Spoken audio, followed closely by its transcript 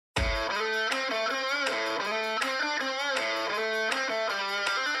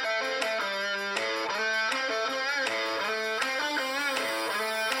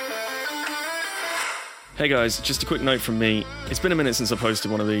Hey guys, just a quick note from me. It's been a minute since I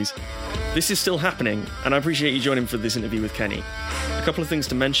posted one of these. This is still happening, and I appreciate you joining for this interview with Kenny. A couple of things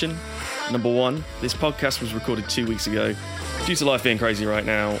to mention. Number one, this podcast was recorded 2 weeks ago. Due to life being crazy right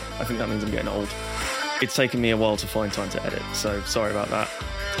now, I think that means I'm getting old. It's taken me a while to find time to edit, so sorry about that.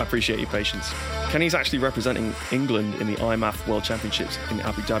 I appreciate your patience. Kenny's actually representing England in the IMAF World Championships in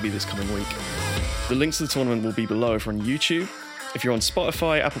Abu Dhabi this coming week. The links to the tournament will be below if you're on YouTube. If you're on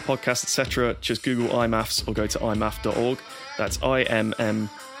Spotify, Apple Podcasts, etc., just Google IMAFs or go to imaf.org. That's IMMAF.org.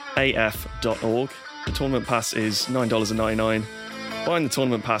 The tournament pass is $9.99. Buying the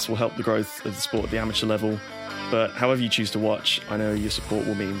tournament pass will help the growth of the sport at the amateur level, but however you choose to watch, I know your support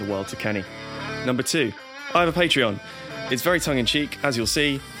will mean the world to Kenny. Number two, I have a Patreon. It's very tongue-in-cheek, as you'll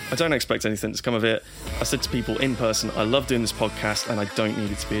see. I don't expect anything to come of it. I said to people in person, I love doing this podcast and I don't need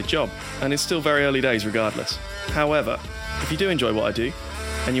it to be a job. And it's still very early days regardless. However, if you do enjoy what I do,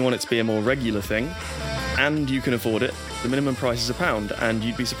 and you want it to be a more regular thing, and you can afford it, the minimum price is £1, and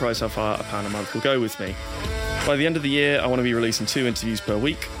you'd be surprised how far £1 a month will go with me. By the end of the year, I want to be releasing 2 interviews per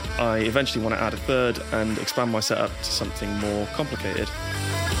week. I eventually want to add a third and expand my setup to something more complicated.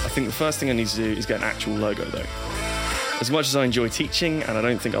 I think the first thing I need to do is get an actual logo though. As much as I enjoy teaching, and I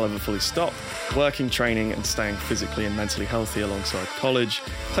don't think I'll ever fully stop, working, training, and staying physically and mentally healthy alongside college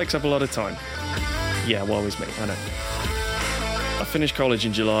takes up a lot of time. Yeah, woe is me, I know. I finished college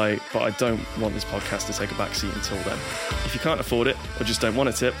in July, but I don't want this podcast to take a backseat until then. If you can't afford it, or just don't want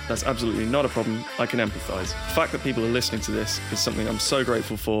a tip, that's absolutely not a problem. I can empathise. The fact that people are listening to this is something I'm so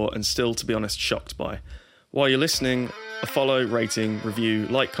grateful for, and still, to be honest, shocked by. While you're listening, a follow, rating, review,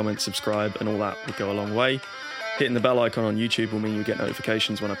 like, comment, subscribe, and all that would go a long way. Hitting the bell icon on YouTube will mean you get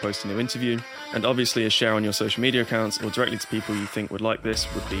notifications when I post a new interview. And obviously a share on your social media accounts or directly to people you think would like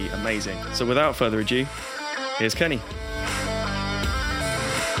this would be amazing. So without further ado, here's Kenny.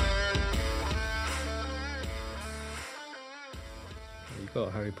 You've got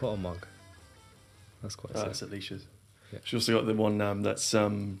a Harry Potter mug. That's quite sick. That's Alicia's. Yeah. She's also got the one that's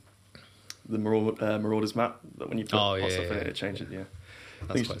the Marauders map, that when you put hot stuff in it, it changes, yeah.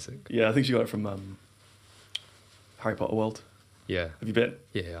 That's quite sick. Yeah, I think she got it from Harry Potter World. Yeah. Have you been?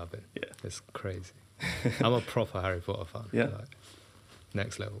 Yeah, I've been. Yeah. It's crazy. I'm a proper Harry Potter fan. Yeah. Like,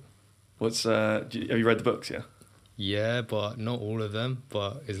 next level. What's have you read the books, yeah? Yeah, but not all of them.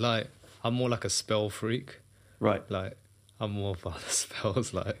 But it's like, I'm more like a spell freak. Right. Like, I'm more about the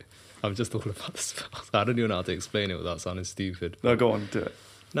spells. Like, I'm just all about the spells. I don't even know how to explain it without sounding stupid. No, go on, do it.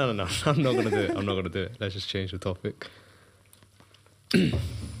 No. I'm not going to do it. I'm not going to do it. Let's just change the topic. You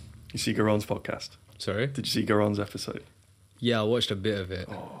see Garon's podcast? Sorry? Did you see Garon's episode? Yeah, I watched a bit of it.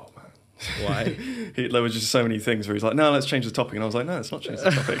 Oh, man. Why? There was just so many things where he's like, no, let's change the topic. And I was like, no, let's not change the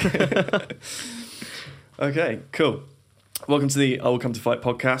topic. Okay, cool. Welcome to the I Will Come to Fight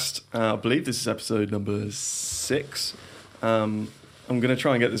podcast. I believe this is episode number 6. I'm going to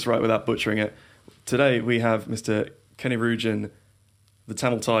try and get this right without butchering it. Today we have Mr. Kenny Rujan, the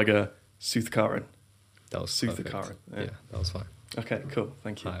Tamil Tiger, Soothkaran. That was Soothkaran. Yeah, that was fine. Okay, cool.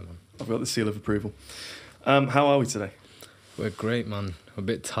 Thank you. Hi, man. I've got the seal of approval. How are we today? We're great, man. We're a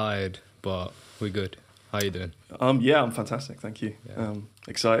bit tired, but we're good. How you doing? Yeah, I'm fantastic. Thank you. Yeah.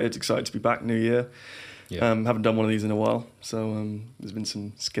 Excited to be back. New year. Yeah. Haven't done one of these in a while, so there's been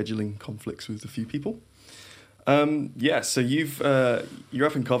some scheduling conflicts with a few people. So you're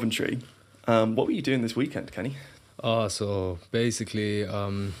up in Coventry. What were you doing this weekend, Kenny? So basically,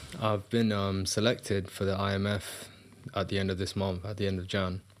 I've been selected for the IMF at the end of this month, at the end of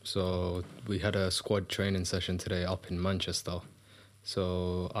Jan. So we had a squad training session today up in Manchester.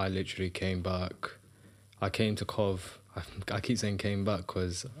 So I literally came back. I came to Cov. I keep saying came back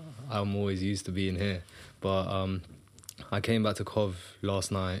because I'm always used to being here. But I came back to Cov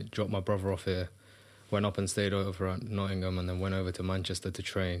last night, dropped my brother off here, went up and stayed over at Nottingham, and then went over to Manchester to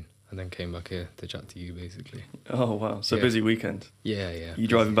train, and then came back here to chat to you, basically. Oh, wow. So Yeah. busy weekend. Yeah. You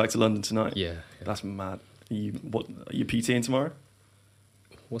driving back to London tonight? Yeah. That's mad. Are you PTing tomorrow?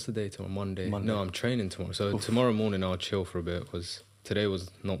 What's the day tomorrow? Monday? Monday. No, I'm training tomorrow. So tomorrow morning I'll chill for a bit because today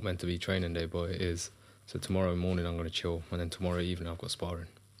was not meant to be training day, but it is. So tomorrow morning I'm going to chill, and then tomorrow evening I've got sparring.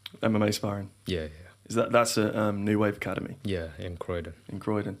 MMA sparring? Yeah. Is that's a New Wave Academy? Yeah, in Croydon. In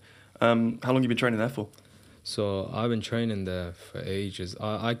Croydon. How long have you been training there for? So I've been training there for ages.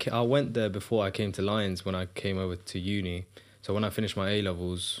 I went there before I came to Lions when I came over to uni. So when I finished my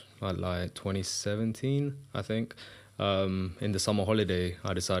A-levels at like 2017, I think, in the summer holiday,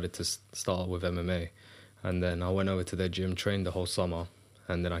 I decided to start with MMA. And then I went over to their gym, trained the whole summer,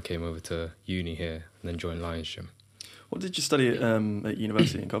 and then I came over to uni here and then joined Lions Gym. What did you study at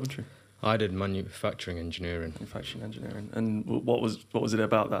university in Coventry? I did manufacturing engineering. Manufacturing engineering. And what was it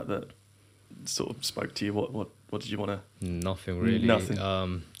about that sort of spoke to you? What did you want to? Nothing really. Nothing.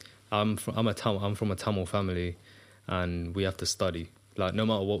 I'm from a Tamil family, and we have to study. Like no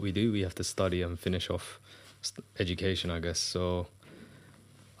matter what we do, we have to study and finish off education, I guess. So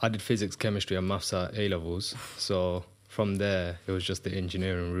I did physics, chemistry, and maths at A levels. So from there, it was just the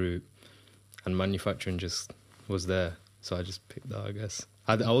engineering route, and manufacturing just was there. So I just picked that, I guess.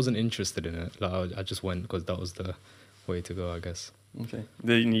 I wasn't interested in it. Like I just went because that was the way to go, I guess. Okay.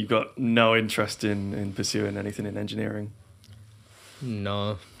 Then you've got no interest in pursuing anything in engineering?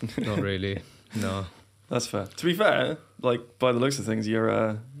 No, not really. No. That's fair. To be fair, like by the looks of things,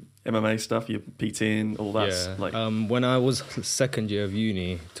 your MMA stuff, your PTing, all that. Yeah. Like when I was second year of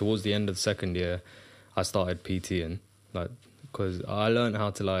uni, towards the end of the second year, I started PTing, like because I learned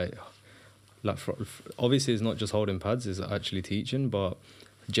how to obviously it's not just holding pads, it's actually teaching. But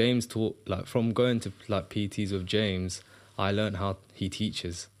James taught, like from going to like PTs with James, I learned how he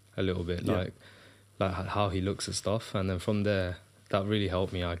teaches a little bit, like how he looks at stuff, and then from there that really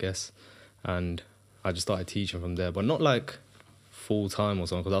helped me, I guess, and I just started teaching from there, but not like full time or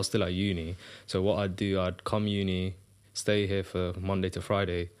something because I was still at uni. So what I'd do, I'd come uni, stay here for Monday to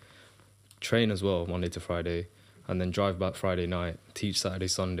Friday, train as well Monday to Friday, and then drive back Friday night, teach Saturday,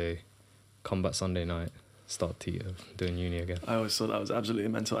 Sunday, come back Sunday night, start doing uni again. I always thought that was absolutely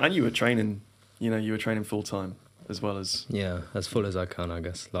mental. And you were training, you were training full time as well as... Yeah, as full as I can, I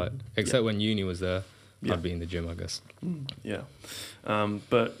guess. Like except when uni was there, I'd be in the gym, I guess. Yeah.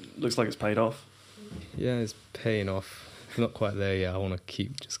 But looks like it's paid off. Yeah, it's paying off. Not quite there yet. I want to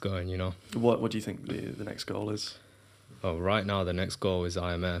keep just going, What do you think the next goal is? Oh, right now the next goal is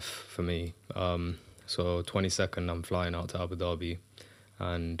IMF for me. So 22nd, I'm flying out to Abu Dhabi,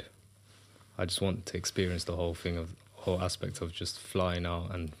 and I just want to experience the whole aspect of just flying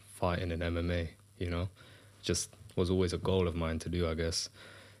out and fighting in MMA. Just was always a goal of mine to do, I guess.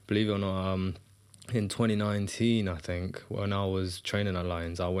 Believe it or not, in 2019, I think, when I was training at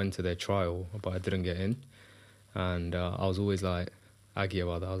Lions, I went to their trial, but I didn't get in. And I was always like, aggy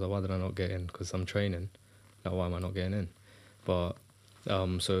about that. I was like, why did I not get in? Because I'm training. Like, why am I not getting in? But,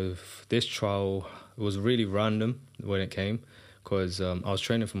 so this trial was really random when it came, because I was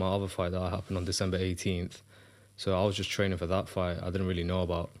training for my other fight that happened on December 18th. So I was just training for that fight. I didn't really know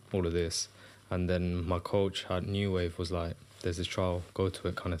about all of this. And then my coach at New Wave was like, there's this trial, go to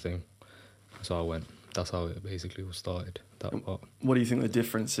it kind of thing. So I went. That's how it basically was started, that part. What do you think the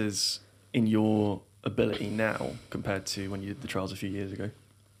difference is in your ability now compared to when you did the trials a few years ago?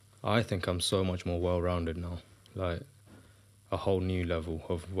 I think I'm so much more well-rounded now. Like, a whole new level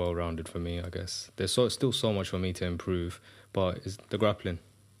of well-rounded for me, I guess. There's still so much for me to improve, but it's the grappling.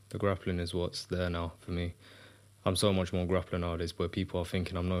 The grappling is what's there now for me. I'm so much more grappling nowadays, but people are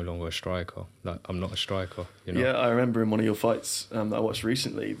thinking I'm no longer a striker. Like, I'm not a striker, Yeah, I remember in one of your fights that I watched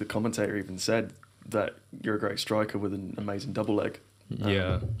recently, the commentator even said that you're a great striker with an amazing double leg.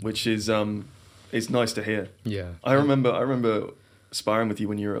 Which is nice to hear. Yeah. I remember sparring with you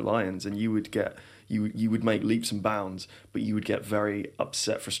when you were at Lions, and you would get you would make leaps and bounds, but you would get very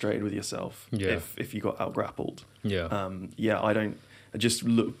upset, frustrated with yourself if you got out grappled. Just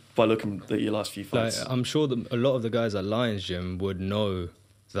looking at your last few fights. Like, I'm sure that a lot of the guys at Lions Gym would know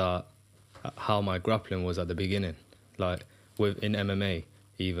that how my grappling was at the beginning, like in MMA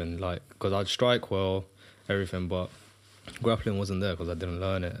even, like because I'd strike well, everything, but grappling wasn't there because I didn't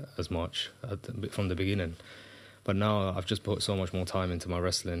learn it as much from the beginning. But now I've just put so much more time into my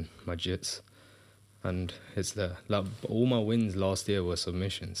wrestling, my jits, and it's there. Like all my wins last year were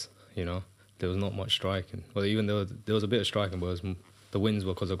submissions. There was not much striking. Well, even though there was a bit of striking, but the wins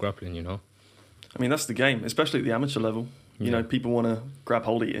were because of grappling. I mean, that's the game, especially at the amateur level. People want to grab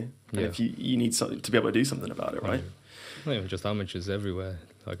hold of you, and if you need something to be able to do something about it, right? Not even just amateurs, everywhere,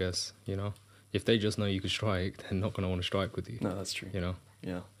 I guess. If they just know you can strike, they're not going to want to strike with you. No, that's true.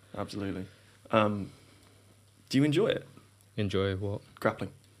 Yeah, absolutely. Do you enjoy it? Enjoy what?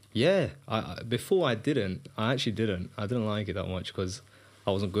 Grappling. Yeah, before I didn't. I actually didn't. I didn't like it that much because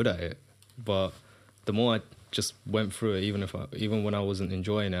I wasn't good at it. But the more I just went through it, even when I wasn't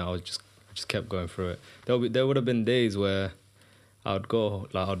enjoying it, I just kept going through it. There would have been days where I'd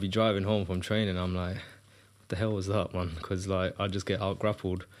be driving home from training. I'm like, what the hell was that, man? Because I'd just get out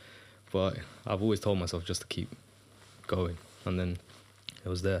grappled. But I've always told myself just to keep going, and then it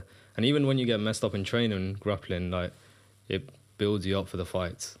was there. And even when you get messed up in training, grappling, it builds you up for the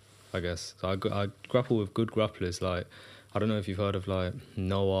fights, I guess. So I grapple with good grapplers. I don't know if you've heard of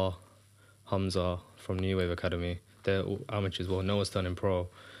Noah, Hamza from New Wave Academy. They're all amateurs. Well, Noah's turning pro,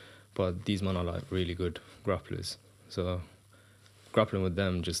 but these men are really good grapplers. So grappling with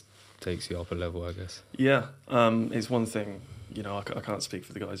them just takes you up a level, I guess. Yeah, it's one thing I can't speak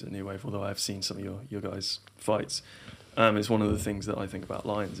for the guys at New Wave, although I've seen some of your guys' fights. It's one of the things that I think about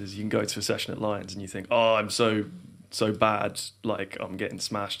Lions is you can go to a session at Lions and you think, oh, I'm so bad, like I'm getting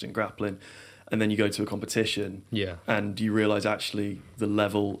smashed in grappling. And then you go to a competition and you realise actually the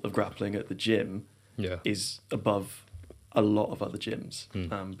level of grappling at the gym is above a lot of other gyms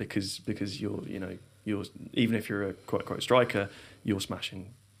because you're even if you're a quote unquote striker, you're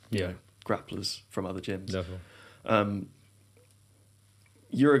smashing grapplers from other gyms. Definitely.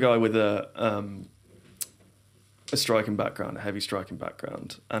 You're a guy with a striking background, a heavy striking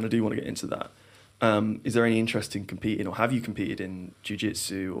background, and I do want to get into that. Is there any interest in competing, or have you competed in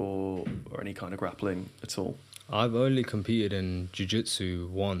jiu-jitsu or any kind of grappling at all? I've only competed in jiu-jitsu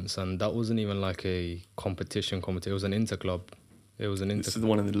once, and that wasn't even like a competition. It was an interclub. This is the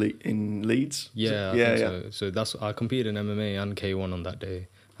one in Leeds? Yeah, I think so. So I competed in MMA and K1 on that day,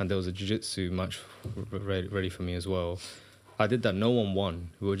 and there was a jiu-jitsu match ready for me as well. I did that. No one won.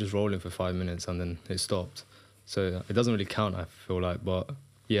 We were just rolling for 5 minutes, and then it stopped. So it doesn't really count, I feel like, but...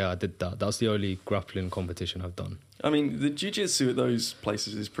 Yeah, I did that. That's the only grappling competition I've done. I mean, the jiu-jitsu at those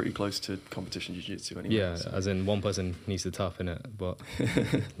places is pretty close to competition jiu-jitsu anyway. Yeah, so. As in one person needs to tap in it, but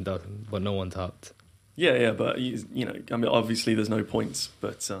no one tapped. Yeah, but I mean, obviously there's no points,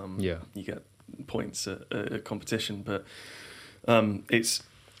 but you get points at a competition. But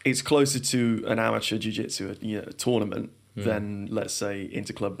it's closer to an amateur jiu-jitsu, a tournament, than let's say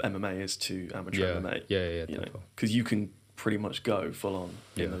interclub MMA is to amateur MMA. Yeah, because you can pretty much go full on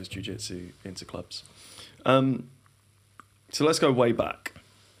in those jiu-jitsu interclubs. So let's go way back.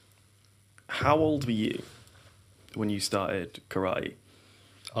 How old were you when you started karate?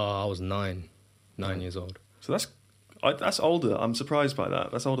 I was 9 years old. So that's older. I'm surprised by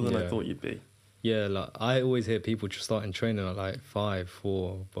that. That's older than I thought you'd be. Yeah, like I always hear people just starting training at like 5,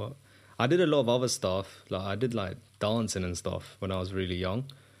 4, but I did a lot of other stuff. Like I did like dancing and stuff when I was really young.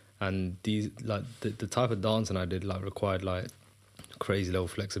 And these like the type of dancing I did like required like crazy level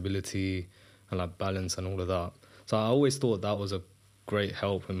flexibility and like balance and all of that. So I always thought that was a great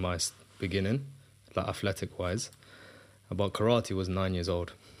help in my beginning, like athletic wise. But karate was 9 years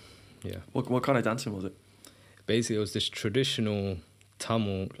old. Yeah. What kind of dancing was it? Basically, it was this traditional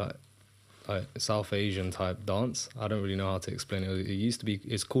Tamil like South Asian type dance. I don't really know how to explain it. It used to be.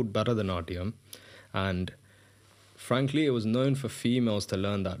 It's called Bharatanatyam, and frankly, it was known for females to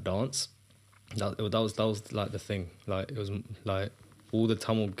learn that dance. That was like the thing. Like it was like all the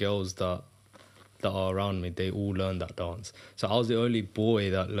Tamil girls that are around me, they all learned that dance. So I was the only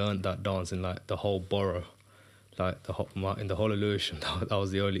boy that learned that dance in like the whole borough, like in the whole of Lewisham. That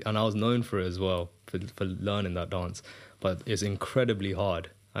was the only, and I was known for it as well for learning that dance. But it's incredibly hard,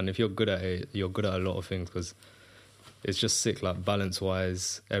 and if you're good at it, you're good at a lot of things because it's just sick, like balance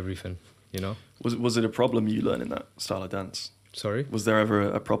wise, everything. You know, was it a problem you learning that style of dance? Sorry, was there ever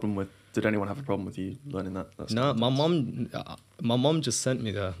a problem with? Did anyone have a problem with you learning that? No, my mum just sent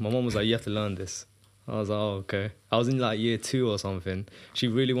me there. My mum was like, "You have to learn this." I was like, "Oh, okay." I was in like year 2 or something. She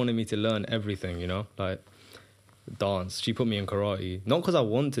really wanted me to learn everything, you know, like dance. She put me in karate, not because I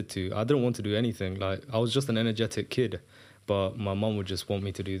wanted to. I didn't want to do anything. Like I was just an energetic kid, but my mum would just want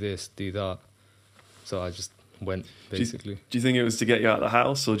me to do this, do that. So I just went, basically. Do you think it was to get you out of the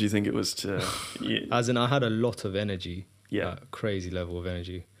house, or do you think it was to... As in, I had a lot of energy. Yeah. Like, crazy level of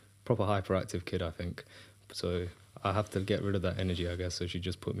energy. Proper hyperactive kid, I think. So I have to get rid of that energy, I guess. So she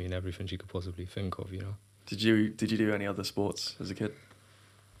just put me in everything she could possibly think of, you know. Did you do any other sports as a kid?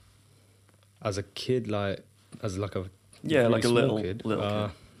 As a kid, like a really like a little kid.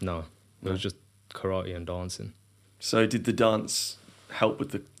 Kid. No, it was just karate and dancing. So did the dance help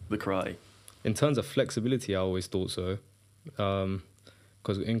with the karate? In terms of flexibility, I always thought so.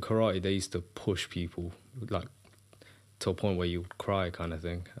 Because in karate, they used to push people like to a point where you would cry, kind of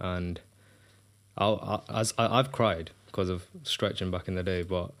thing. And I've cried because of stretching back in the day,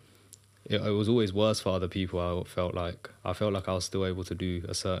 but it was always worse for other people. I felt like I was still able to do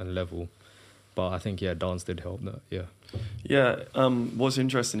a certain level, but I think dance did help that. Yeah. What's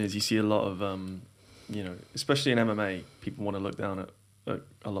interesting is you see a lot of especially in MMA, people want to look down at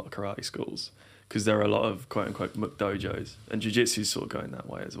a lot of karate schools because there are a lot of quote unquote muck dojos, and jiu-jitsu is sort of going that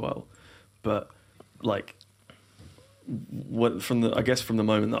way as well. But like, from the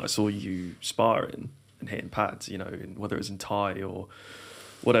moment that I saw you sparring and hitting pads, whether it was in Thai or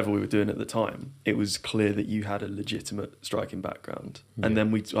whatever we were doing at the time, it was clear that you had a legitimate striking background. Yeah. And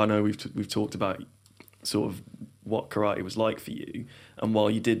then I know we've talked about sort of what karate was like for you, and while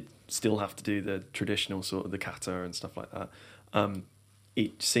you did still have to do the traditional sort of the kata and stuff like that,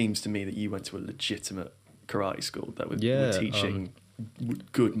 it seems to me that you went to a legitimate karate school that were teaching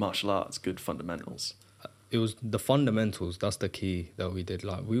good martial arts, good fundamentals. it was the fundamentals. That's the key that we did.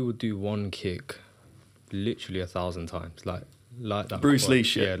 Like, we would do one kick literally 1,000 times. Like that Bruce quote. Lee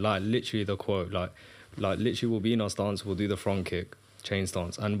shit. Yeah, like literally the quote. Like literally we'll be in our stance, we'll do the front kick, chain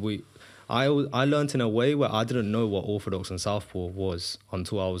stance. And I learned in a way where I didn't know what orthodox and southpaw was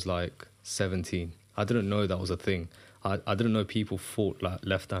until I was like 17. I didn't know that was a thing. I didn't know people fought like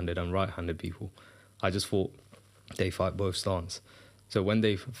left-handed and right-handed people. I just thought they fight both stance. So when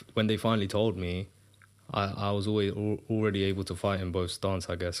they finally told me, I was already able to fight in both stance,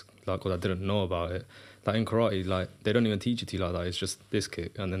 I guess, like, because I didn't know about it. Like in karate, like they don't even teach it to you like that. It's just this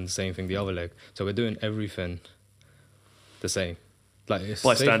kick and then the same thing the other leg. So we're doing everything the same. Like it's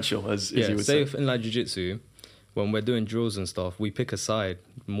Bistandtial, as you would say. Safe in like jiu-jitsu, when we're doing drills and stuff, we pick a side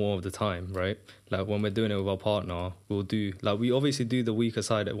more of the time, right? Like when we're doing it with our partner, we'll do, like we obviously do the weaker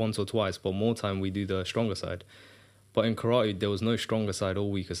side once or twice, but more time we do the stronger side. But in karate, there was no stronger side or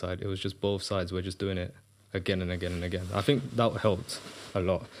weaker side. It was just both sides. We're just doing it again and again and again. I think that helped a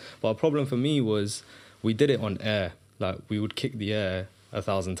lot. But a problem for me was we did it on air. Like we would kick the air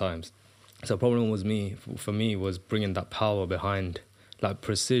 1,000 times. So the problem for me was bringing that power behind, like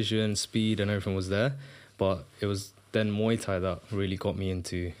precision, speed and everything was there. But it was then Muay Thai that really got me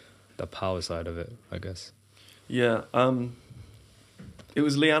into the power side of it, I guess. Yeah. It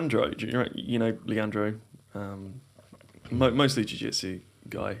was Leandro. You know Leandro? Mostly jiu-jitsu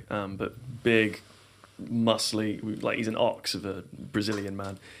guy, but big, muscly, like he's an ox of a Brazilian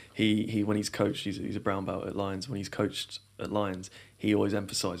man. He when he's coached, he's a brown belt at Lions. When he's coached at Lions, he always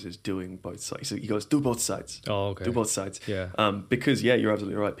emphasizes doing both sides. So he goes, do both sides. Oh, okay. Do both sides. Yeah. Because, yeah, you're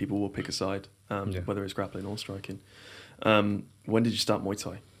absolutely right. People will pick a side, whether it's grappling or striking. When did you start Muay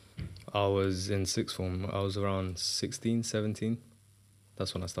Thai? I was in sixth form. I was around 16, 17.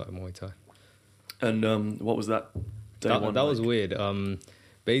 That's when I started Muay Thai. And what was that day one That like? was weird.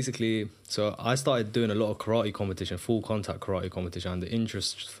 Basically, so I started doing a lot of karate competition, full contact karate competition, and the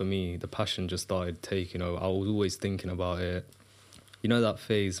interest for me, the passion just started taking over. I was always thinking about it. You know that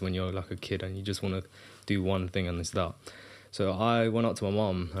phase when you're like a kid and you just want to do one thing and it's that. So I went up to my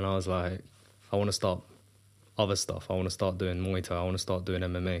mum and I was like, I want to start other stuff. I want to start doing Muay Thai. I want to start doing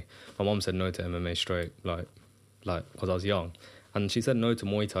MMA. My mum said no to MMA straight, like because I was young. And she said no to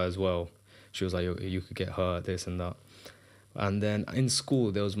Muay Thai as well. She was like, you could get hurt, this and that. And then in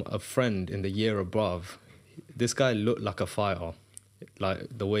school, there was a friend in the year above. This guy looked like a fighter,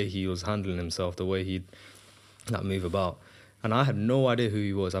 like the way he was handling himself, the way he'd like move about. And I had no idea who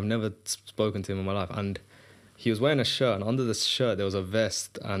he was. I've never spoken to him in my life. And he was wearing a shirt, and under the shirt there was a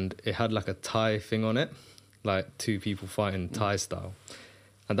vest, and it had like a Thai thing on it, like two people fighting Thai style.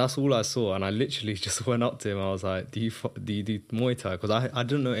 And that's all I saw. And I literally just went up to him. I was like, do you do Muay Thai? Because I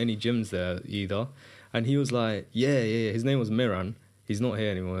didn't know any gyms there either. And he was like, yeah. His name was Miran. He's not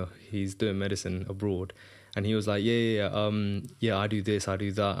here anymore. He's doing medicine abroad. And he was like, yeah, I do this, I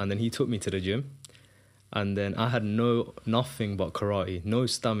do that. And then he took me to the gym. And then I had nothing but karate, no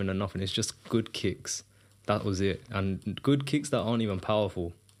stamina, nothing. It's just good kicks. That was it. And good kicks that aren't even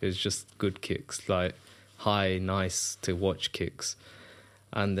powerful. It's just good kicks, like high, nice to watch kicks.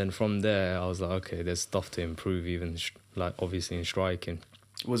 And then from there, I was like, okay, there's stuff to improve, even like obviously in striking.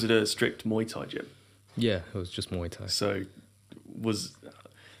 Was it a strict Muay Thai gym? Yeah, it was just Muay Thai. So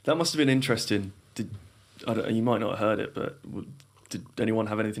that must have been interesting. You might not have heard it, but did anyone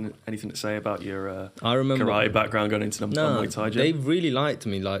have anything to say about your I remember, karate background going into the Muay Thai gym? They really liked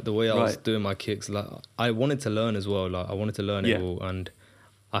me, like the way I was doing my kicks. Like I wanted to learn as well. Like I wanted to learn it all, and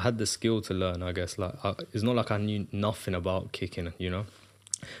I had the skill to learn, I guess. Like it's not like I knew nothing about kicking, you know.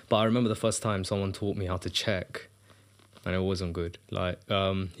 But I remember the first time someone taught me how to check, and it wasn't good. Like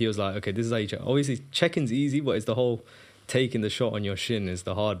he was like, okay, this is how you check. Obviously, checking's easy, but it's the whole taking the shot on your shin is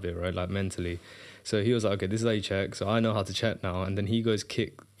the hard bit, right? Like mentally. So he was like, okay, this is how you check. So I know how to check now. And then he goes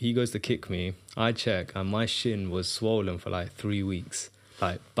to kick me. I check, and my shin was swollen for like 3 weeks,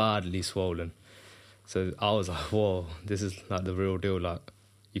 like badly swollen. So I was like, whoa, this is like the real deal. Like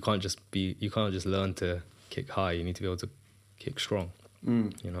you can't just learn to kick high. You need to be able to kick strong.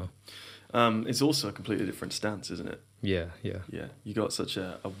 You know. It's also a completely different stance, isn't it? Yeah. You got such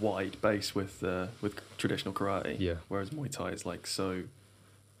a wide base with traditional karate. Yeah. Whereas Muay Thai is like so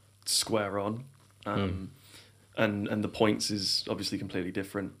square on. And the points is obviously completely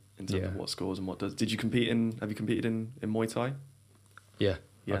different in terms of what scores and what does. Have you competed in Muay Thai? Yeah.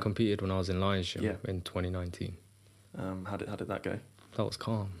 I competed when I was in Lions Gym in 2019. How did that go? That was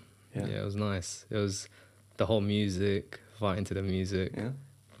calm. Yeah, it was nice. It was the whole music, fighting to the music. Yeah.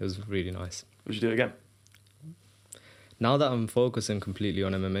 It was really nice. Would you do it again? Now that I'm focusing completely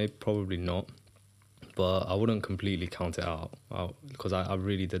on MMA, probably not. But I wouldn't completely count it out because I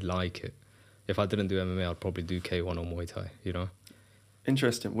really did like it. if I didn't do MMA, I'd probably do K1 or Muay Thai, you know?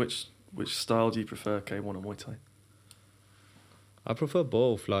 Interesting. Which style do you prefer, K1 or Muay Thai? I prefer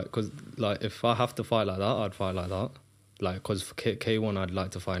both, like, because, like, if I have to fight like that, I'd fight like that. Like, because for K1, I'd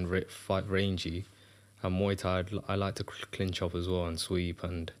like to fight rangy, and Muay Thai, I like to clinch up as well and sweep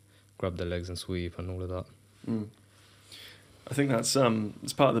and grab the legs and sweep and all of that. I think that's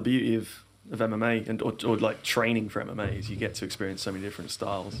it's part of the beauty of MMA and or like training for MMA is you get to experience so many different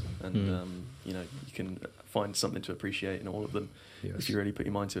styles, and you know, you can find something to appreciate in all of them if you really put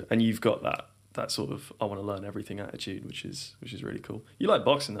your mind to it. And you've got that sort of I want to learn everything attitude, which is really cool. You like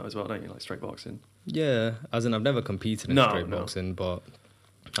boxing though as well, don't you? Like straight boxing. Yeah, as in I've never competed in straight boxing, but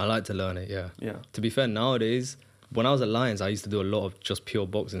I like to learn it. Yeah. To be fair, nowadays when I was at Lions, I used to do a lot of just pure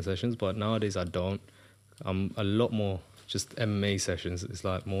boxing sessions, but nowadays I don't. I'm a lot more just MMA sessions. It's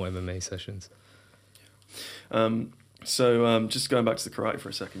like more MMA sessions. So just going back to the karate for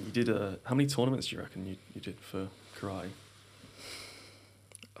a second, you did how many tournaments do you reckon you did for karate?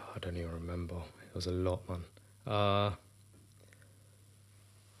 I don't even remember. It was a lot, man.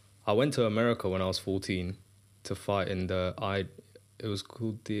 I went to America when I was 14 to fight in it was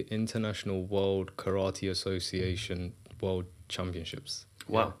called the International World Karate Association World Championships.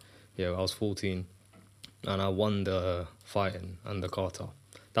 Wow. Yeah, I was 14 and I won the fighting and the kata.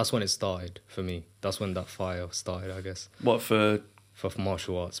 That's when it started for me. That's when that fire started, I guess. What for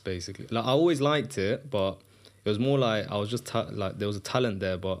martial arts, basically. Like, I always liked it, but it was more like I was just like there was a talent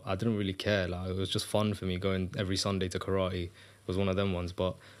there, but I didn't really care. Like, it was just fun for me going every Sunday to karate. It was one of them ones.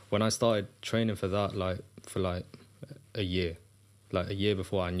 But when I started training for that, for a year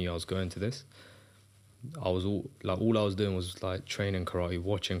before I knew I was going to this, I was all I was doing was like training karate,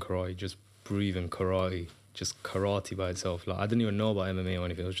 watching karate, just breathing karate, just karate by itself. Like, I didn't even know about MMA or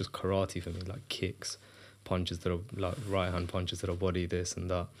anything. It was just karate for me, like kicks, punches to the like right hand punches to the body, this and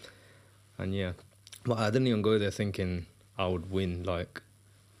that, and yeah. But I didn't even go there thinking I would win like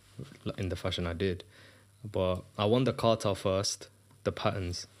in the fashion I did. But I won the kata first, the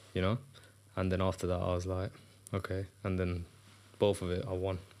patterns, you know, and then after that I was like, okay, and then both of it I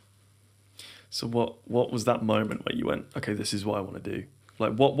won. So what was that moment where you went, okay, this is what I want to do?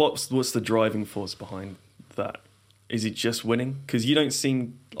 Like what's the driving force behind that? Is it just winning? Because you don't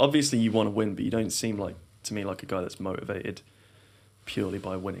seem, obviously you want to win, but you don't seem like to me like a guy that's motivated purely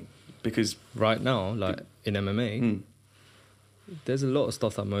by winning. Because right now, like in MMA, there's a lot of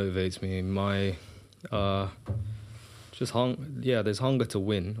stuff that motivates me. My there's hunger to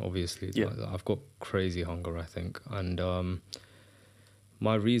win, obviously. Yeah. Like, I've got crazy hunger, I think. And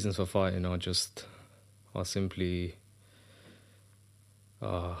my reasons for fighting are simply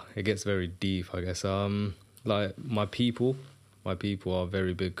it gets very deep, I guess. Like my people are a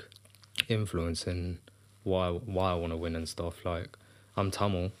very big influence in why I want to win and stuff. Like, I'm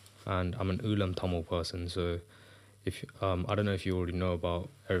Tamil and I'm an Ulam Tamil person, so if I don't know if you already know about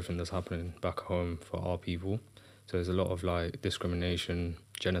everything that's happening back home for our people. So there's a lot of like discrimination,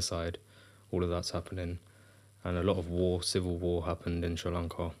 genocide, all of that's happening, and a lot of civil war happened in Sri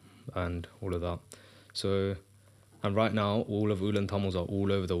Lanka and all of that. So, and right now all of Ulam Tamils are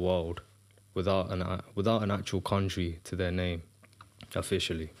all over the world without an actual country to their name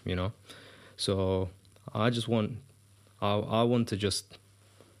officially, you know. So I want to just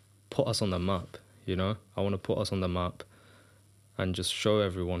put us on the map, you know. I want to put us on the map and just show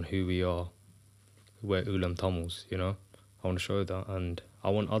everyone who we are. We're Ulam Tamils, you know. I want to show that, and I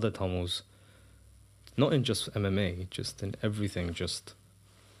want other Tamils, not in just MMA, just in everything, just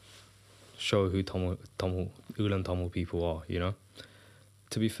show who Ulam Tamil people are, you know.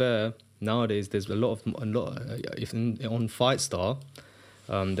 To be fair, nowadays there's a lot on Fight Star,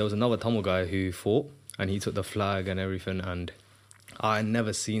 there was another Tamil guy who fought, and he took the flag and everything, and I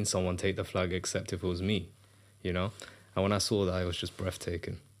never seen someone take the flag except if it was me, you know. And when I saw that, it was just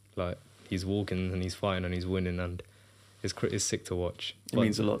breathtaking. Like, he's walking and he's fighting and he's winning, and it's sick to watch. It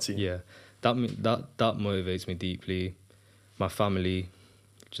means a lot to you. Yeah, that motivates me deeply. My family,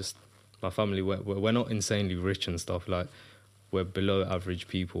 we're not insanely rich and stuff. Like, we're below average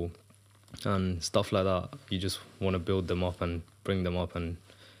people, and stuff like that. You just want to build them up and bring them up and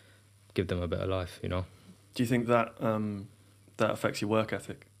give them a better life, you know. Do you think that that affects your work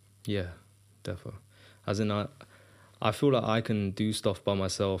ethic? Yeah, definitely. As in, I feel like I can do stuff by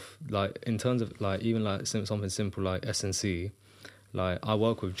myself. Like, in terms of like even like something simple like SNC. Like, I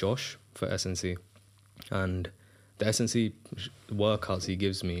work with Josh for SNC, and the SNC workouts he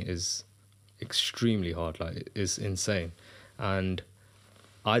gives me is extremely hard. Like, it's insane, and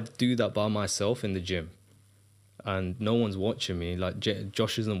I do that by myself in the gym, and no one's watching me. Like,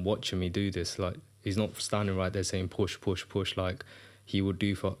 Josh isn't watching me do this. Like, he's not standing right there saying push, push, push. Like, he would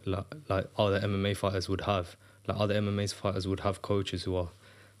do for like other MMA fighters would have. Like other MMA fighters would have coaches who are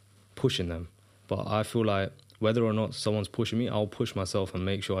pushing them. But I feel like whether or not someone's pushing me, I'll push myself and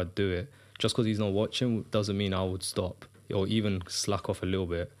make sure I do it. Just because he's not watching doesn't mean I would stop or even slack off a little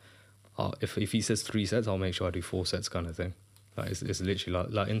bit. If he says 3 sets, I'll make sure I do 4 sets kind of thing. Like it's literally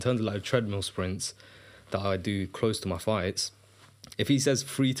like in terms of like treadmill sprints that I do close to my fights, if he says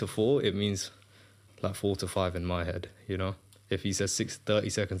 3 to 4, it means like 4 to 5 in my head, you know? If he says 30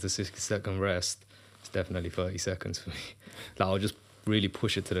 seconds to 60-second rest, it's definitely 30 seconds for me. Like I'll just really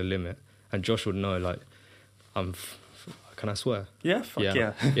push it to the limit. And Josh would know, like, can I swear? Yeah, fuck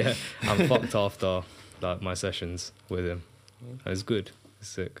yeah. Yeah, I'm fucked after like my sessions with him. And it's good. It's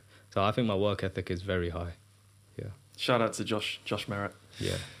sick. So I think my work ethic is very high. Yeah. Shout out to Josh Merritt.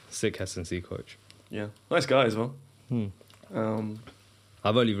 Yeah. Sick S&C coach. Yeah. Nice guy as well.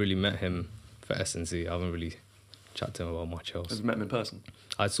 I've only really met him for S&C. I haven't really chatted to him about much else. Have you met him in person?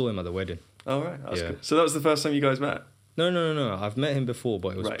 I saw him at the wedding. Oh, right. That's good. So that was the first time you guys met? No. I've met him before, but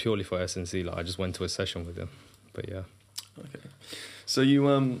it was Right. purely for S&C. Like I just went to a session with him. But yeah. Okay. So you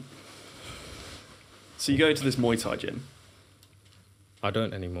go to this Muay Thai gym? I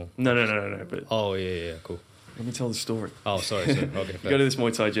don't anymore. No. But Oh, yeah, cool. let me tell the story. Oh, sorry. Okay, You go to this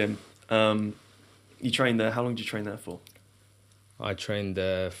Muay Thai gym. You train there. How long did you train there for? I trained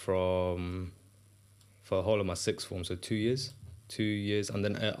there for the whole of my sixth form, so 2 years. 2 years, and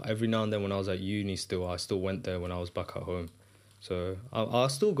then every now and then when I was at uni I still went there when I was back at home. So I'll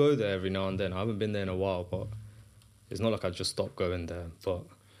still go there every now and then. I haven't been there in a while, but it's not like I just stopped going there. But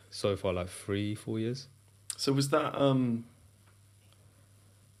so far, like 3-4 years. So was that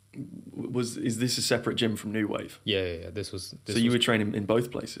is this a separate gym from New Wave? Yeah. This so you were training in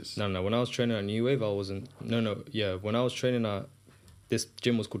both places? No. When I was training at New Wave, I wasn't. No. Yeah, when I was training at this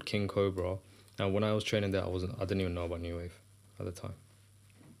gym was called King Cobra, and when I was training there, I didn't even know about New Wave at the time.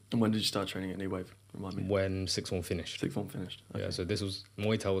 And when did you start training at New Wave? Remind me. When sixth form finished. Sixth form finished. Okay. Yeah. So this was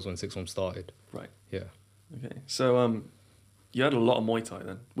Muay Thai was when sixth form started. Right. Yeah. Okay. So you had a lot of Muay Thai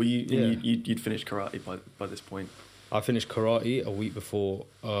then. Were you? Yeah. You'd finished karate by this point. I finished karate a week before.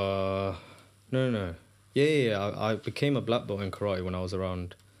 No. Yeah. I became a black belt in karate when I was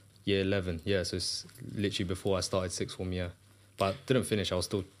around year 11. Yeah, so it's literally before I started sixth form year. But I didn't finish. I was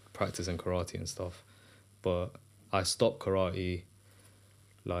still practicing karate and stuff. But I stopped karate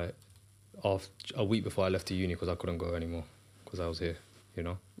like a week before I left to uni because I couldn't go anymore because I was here, you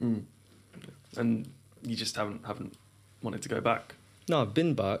know. And you just haven't wanted to go back? No, I've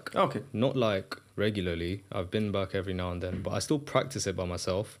been back. Oh, okay. Not like regularly. I've been back every now and then, but I still practice it by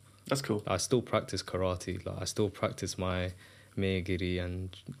myself. That's cool. I still practice karate. Like I still practice my meigiri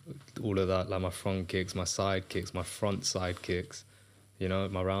and all of that, like my front kicks, my side kicks, my front side kicks, you know,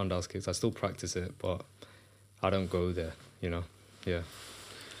 my roundhouse kicks. I still practice it, but I don't go there, you know. Yeah.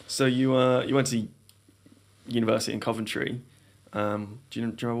 So you went to university in Coventry. Do you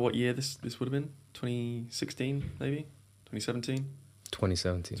remember what year this would have been? 2016, maybe? 2017?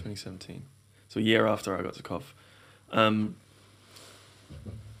 2017. 2017. So a year after I got to Cov.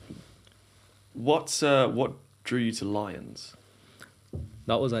 What drew you to Lions?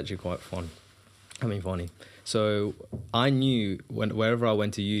 That was actually quite fun. I mean, funny. So I knew wherever I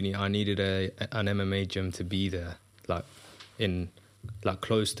went to uni, I needed an MMA gym to be there, like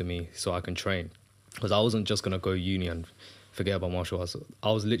close to me, so I can train. Because I wasn't just gonna go uni and forget about martial arts.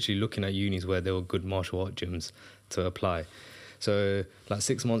 I was literally looking at unis where there were good martial art gyms to apply. So like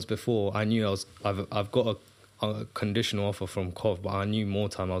 6 months before, I knew I've got a conditional offer from Cov, but I knew more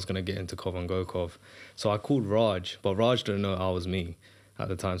time I was gonna get into Cov and go Cov. So I called Raj, but Raj didn't know I was me at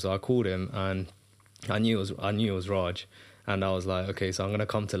the time. So I called him and I knew it was Raj, and I was like, okay, so I'm gonna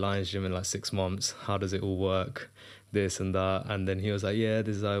come to Lions Gym in like 6 months. How does it all work? This and that. And then he was like, yeah,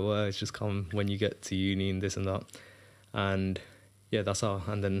 this is how it works. Just come when you get to uni and this and that. And yeah, that's how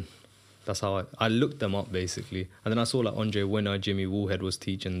I looked them up basically. And then I saw like Andre Winner, Jimmy Woolhead was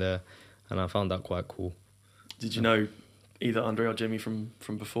teaching there, and I found that quite cool. Did you know either Andre or Jimmy from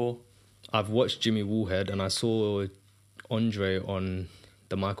before? I've watched Jimmy Woolhead and I saw Andre on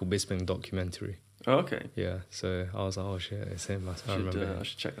the Michael Bisping documentary. Oh, okay. Yeah, so I was like, oh shit, it's him. I remember him. I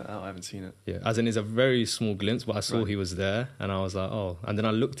should check that out. I haven't seen it. Yeah, as in it's a very small glimpse, but I saw Right. he was there, and I was like, oh. And then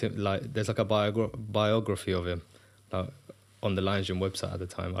I looked at like there's like a biography of him, like on the Lions Gym website at the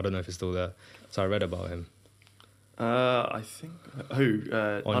time. I don't know if it's still there. So I read about him. I think who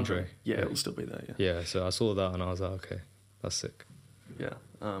Andre. Yeah, Yeah. it'll still be there. Yeah. Yeah, so I saw that and I was like, okay, that's sick. Yeah.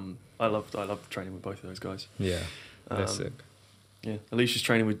 I loved training with both of those guys. Yeah, they're Um, sick. Yeah. Alicia's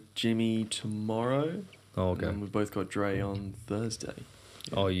training with Jimmy tomorrow. Oh, okay. And we've both got Dre on Thursday.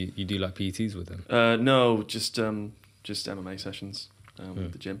 Oh, you do like PTs with them? No, just MMA sessions.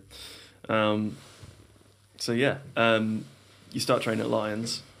 with the gym. So yeah, you start training at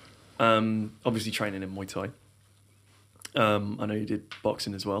Lions. Obviously training in Muay Thai. I know you did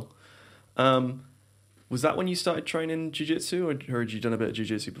boxing as well. Was that when you started training jiu-jitsu, or had you done a bit of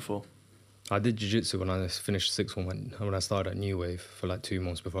jiu-jitsu before? I did jiu-jitsu when I finished sixth form, when I started at New Wave for like 2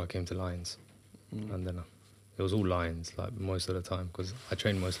 months before I came to Lions. And then it was all Lions, like most of the time, because I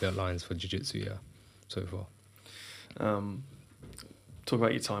trained mostly at Lions for jiu-jitsu, yeah, so far. Talk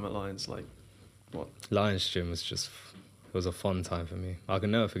about your time at Lions, like what? Lions Gym was it was a fun time for me. I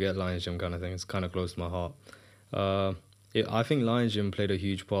can never forget Lions Gym kind of thing. It's kind of close to my heart. I think Lions Gym played a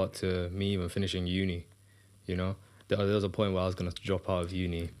huge part to me even finishing uni, you know? There was a point where I was going to drop out of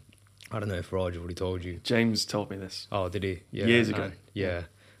uni. I don't know if Raj already told you. James told me this. Oh, did he? Yeah. Years ago. Yeah.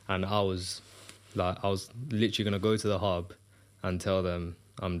 And I was literally going to go to the hub and tell them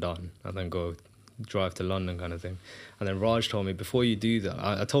I'm done and then go drive to London kind of thing. And then Raj told me, before you do that,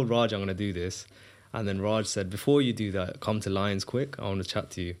 I told Raj I'm going to do this. And then Raj said, before you do that, come to Lions quick. I want to chat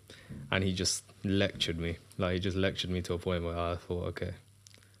to you. And he just lectured me. Like, he just lectured me to a point where I thought, okay.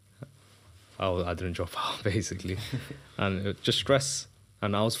 I didn't drop out, basically. And it just stress.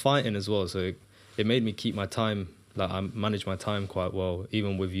 And I was fighting as well. So it made me keep my time. Like, I managed my time quite well,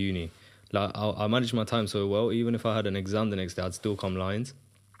 even with uni. Like, I managed my time so well, even if I had an exam the next day, I'd still come Lions.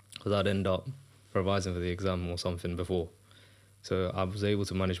 Because I'd end up revising for the exam or something before. So I was able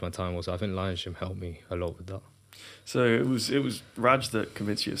to manage my time also. I think Lions Gym helped me a lot with that. So it was Raj that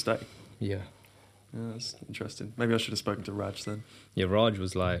convinced you to stay? Yeah. Yeah, that's interesting. Maybe I should have spoken to Raj then. Yeah, Raj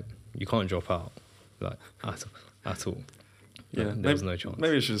was like, you can't drop out, like, at all. Yeah, there was no chance.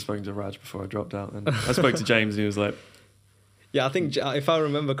 Maybe I should have spoken to Raj before I dropped out then. I spoke to James and he was like... Yeah, I think, if I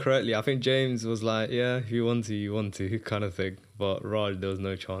remember correctly, I think James was like, yeah, if you want to, kind of thing. But Raj, there was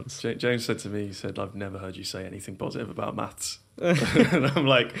no chance. James said to me, he said, I've never heard you say anything positive about maths. And I'm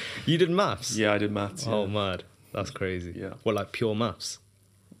like... You did maths? Yeah, I did maths. Yeah. Oh, mad. That's crazy. Yeah. What, like pure maths?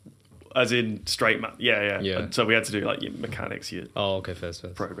 As in straight math? Yeah. And so we had to do like your mechanics, your fair.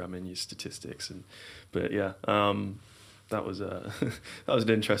 programming, your statistics. But yeah, that was that was an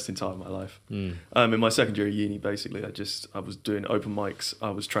interesting time in my life. In my second year of uni, basically, I was doing open mics,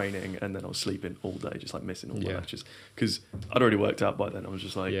 I was training, and then I was sleeping all day, just like missing all my lectures, because I'd already worked out by then. I was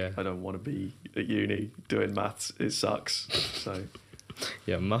just like, I don't want to be at uni doing maths. It sucks. So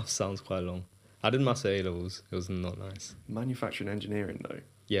yeah, maths sounds quite long. I did maths at A-levels. It was not nice. Manufacturing engineering, though.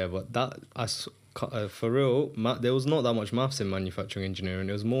 Yeah, but for real, there was not that much maths in manufacturing engineering.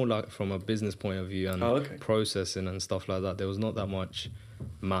 It was more like from a business point of view and processing and stuff like that. There was not that much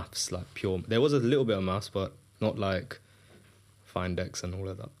maths, like pure. There was a little bit of maths, but not like Findex and all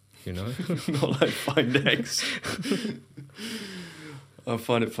of that, you know? Not like Findex. I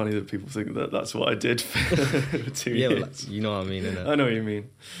find it funny that people think that that's what I did for 2 years. Well, you know what I mean, innit? I know what you mean.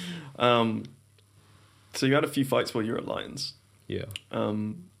 So you had a few fights while you were at Lions. Yeah.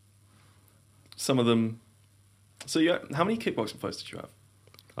 Some of them... So how many kickboxing fights did you have?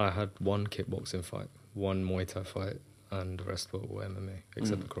 I had one kickboxing fight, one Muay Thai fight, and the rest were all MMA,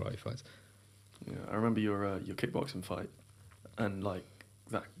 except the karate fights. Yeah, I remember your kickboxing fight, and like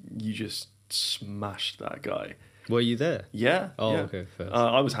that, you just smashed that guy. Were you there? Yeah. Oh, yeah. okay, fair.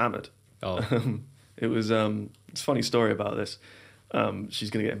 I was hammered. Oh. It was... it's a funny story about this. She's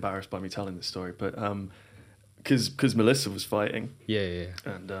going to get embarrassed by me telling this story, but... Because Melissa was fighting,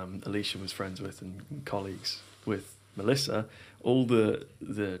 and Alicia was friends with and colleagues with Melissa, all the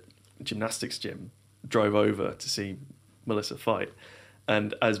gymnastics gym drove over to see Melissa fight,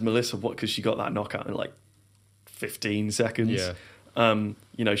 and as Melissa, because she got that knockout in like 15 seconds,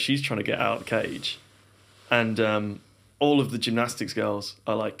 she's trying to get out of the cage, and all of the gymnastics girls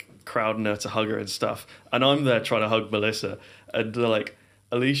are like crowding her to hug her and stuff, and I'm there trying to hug Melissa, and they're like,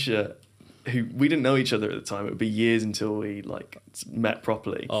 Alicia, who we didn't know each other at the time. It would be years until we like met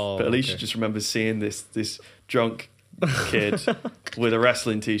properly. But Alicia just remembers seeing this drunk kid with a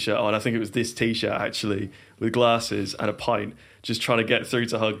wrestling t-shirt on. I think it was this t-shirt actually, with glasses and a pint, just trying to get through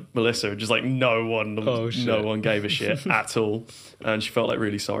to hug Melissa. And just like no one gave a shit at all, and she felt like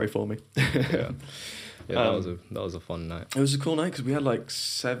really sorry for me. Yeah, that was a fun night. It was a cool night because we had like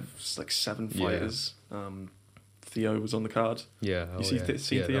seven fighters. Yeah. Theo was on the card. Yeah. You see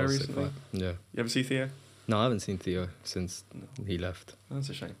Theo recently? Yeah. You ever see Theo? No, I haven't seen Theo since he left. That's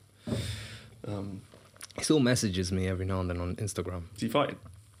a shame. He still messages me every now and then on Instagram. Is he fighting?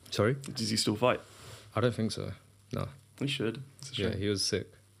 Sorry? Does he still fight? I don't think so. No. He should. It's a shame. Yeah, he was sick.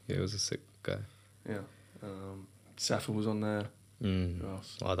 Yeah, he was a sick guy. Yeah. Safa was on there. Who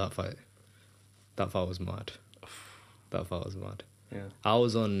else? Oh, that fight was mad. That fight was mad. Yeah. I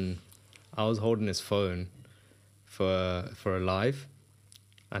was holding his phone for a live,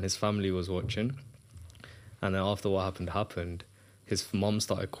 and his family was watching. And then after what happened, his mom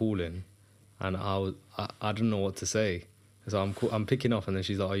started calling, and I didn't know what to say. So I'm picking up, and then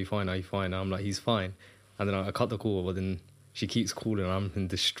she's like, "Are you fine? Are you fine?" And I'm like, "He's fine." And then I cut the call, but then she keeps calling, and I'm in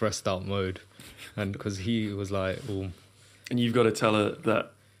this stressed out mode, and because he was like, "Oh," and you've got to tell her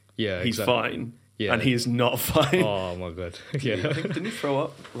that he's fine, and he is not fine. Oh my god, yeah. Didn't he throw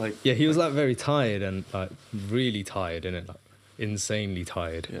up? Like, yeah, he was like very tired and like really tired, innit? Like insanely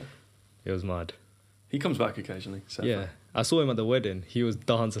tired. Yeah, it was mad. He comes back occasionally. Yeah, I saw him at the wedding. He was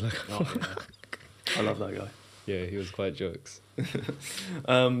dancing like. Oh, yeah. I love that guy. Yeah, he was quite jokes.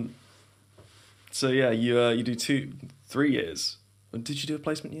 So yeah, you do 3 years. Did you do a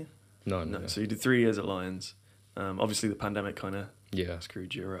placement year? No. So you did 3 years at Lions. Obviously, the pandemic kind of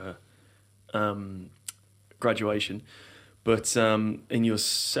screwed your graduation. But in your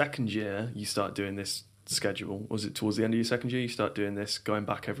second year, you start doing this schedule. Was it towards the end of your second year? You start doing this, going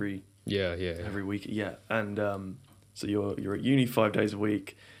back every week. Yeah, and so you're at uni 5 days a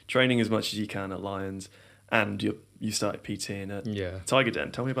week, training as much as you can at Lions, and you started PTing at Tiger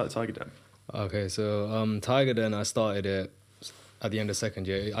Den. Tell me about the Tiger Den. Okay, so Tiger Den, I started it at the end of second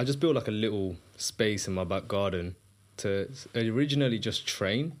year. I just built like a little space in my back garden to originally just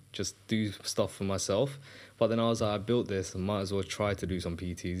train, just do stuff for myself. But then I was like, I built this, I might as well try to do some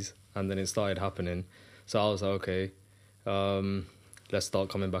PTs. And then it started happening. So I was like, okay, let's start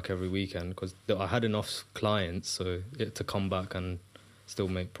coming back every weekend, because I had enough clients to come back and still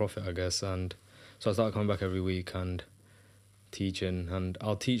make profit, I guess. And so I started coming back every week and teaching, and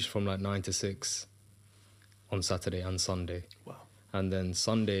I'll teach from like 9 to 6 on Saturday and Sunday. Wow. And then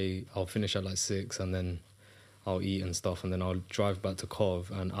Sunday I'll finish at like 6, and then I'll eat and stuff, and then I'll drive back to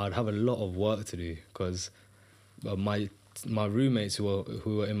Cov, and I'd have a lot of work to do, because my roommates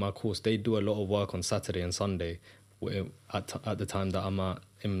who are in my course, they do a lot of work on Saturday and Sunday at the time that I'm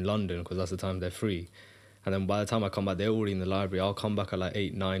in London, because that's the time they're free. And then by the time I come back, they're already in the library. I'll come back at like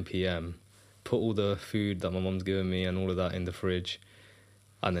 8, 9 p.m, put all the food that my mum's given me and all of that in the fridge,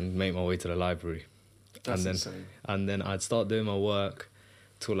 and then make my way to the library. That's insane. And then I'd start doing my work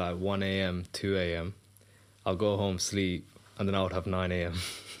till like 1 a.m, 2 a.m. I'll go home, sleep, and then I would have 9 a.m.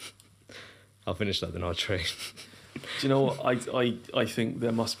 I'll finish that, then I'll train. Do you know what? I think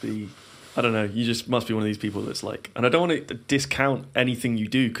there must be, I don't know, you just must be one of these people that's like, and I don't want to discount anything you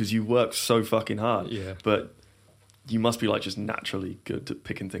do because you work so fucking hard. Yeah. But you must be like just naturally good at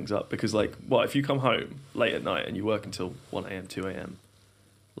picking things up, because like, what if you come home late at night and you work until 1 a.m, 2 a.m?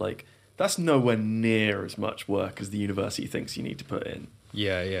 Like, that's nowhere near as much work as the university thinks you need to put in.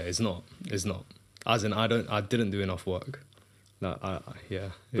 Yeah, it's not. As in, I didn't do enough work. No, yeah.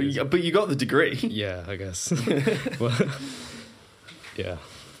 But you got the degree. Yeah, I guess. Well, yeah,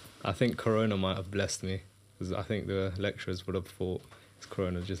 I think Corona might have blessed me, because I think the lecturers would have thought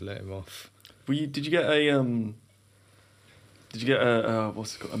Corona just let him off. Did you get a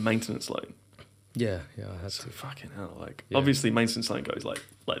what's it called, a maintenance loan? Yeah, I had to. Fucking hell, like obviously maintenance loan goes like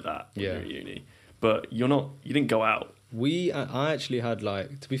that when you're at uni, but you didn't go out. I actually had,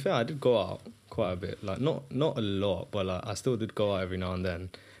 like, to be fair, I did go out quite a bit, like not a lot, but like I still did go out every now and then.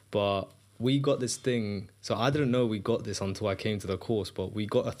 But we got this thing, so I didn't know we got this until I came to the course, but we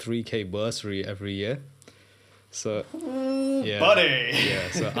got a 3K bursary every year. So yeah, buddy.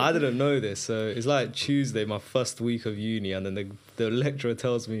 Yeah, so I didn't know this. So it's like Tuesday, my first week of uni, and then the lecturer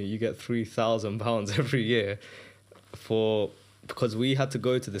tells me you get £3,000 every year because we had to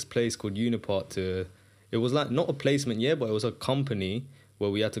go to this place called Unipart it was like not a placement year, but it was a company where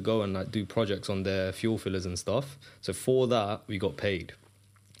we had to go and like do projects on their fuel fillers and stuff. So for that, we got paid,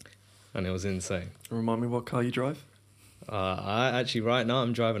 and it was insane. Remind me what car you drive? Right now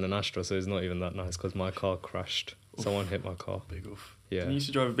I'm driving an Astra, so it's not even that nice because my car crashed. Oof. Someone hit my car. Big oof. Yeah. You used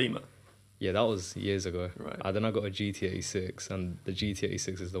to drive a Beamer? Yeah, that was years ago. Right. And then I got a GT86, and the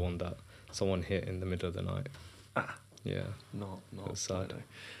GT86 is the one that someone hit in the middle of the night. Ah. Yeah. Not. It was sad.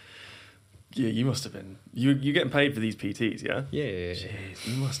 Yeah, you must have been. You're getting paid for these PTs, yeah? Yeah. Jeez,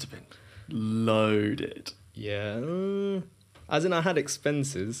 you must have been loaded. Yeah. As in, I had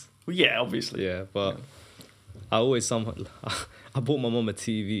expenses. Well, yeah, obviously. Yeah, but I always I bought my mum a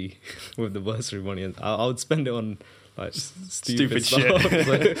TV with the bursary money, and I would spend it on like stupid stuff.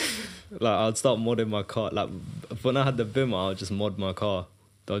 Shit. Like I'd start modding my car. Like when I had the Bimmer, I would just mod my car.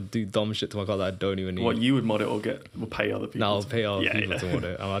 I'd do dumb shit to my car that I don't even need. What, you would mod it or pay other people? No, I'll pay other people to mod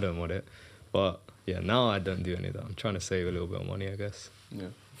it. I don't mod it. But yeah, now I don't do any of that. I'm trying to save a little bit of money, I guess.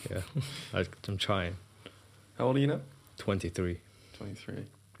 Yeah. I'm trying. How old are you now? 23. 23,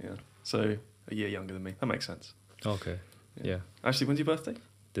 yeah. So a year younger than me. That makes sense. Okay, yeah. Actually, when's your birthday?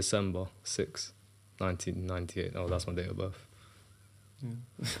 December 6th, 1998. Oh, that's my date of birth.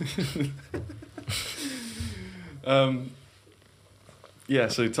 Yeah.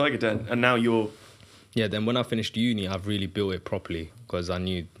 So Tiger Den, and now you're. Yeah, then when I finished uni, I've really built it properly because I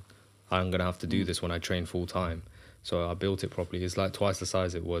knew I'm going to have to do this when I train full time. So I built it properly. It's like twice the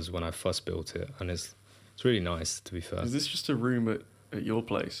size it was when I first built it. And it's really nice, to be fair. Is this just a room at your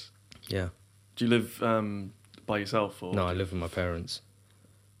place? Yeah. Do you live by yourself? Or No, I live with my parents.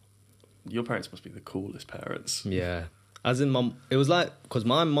 Your parents must be the coolest parents. Yeah. As in, it was like, because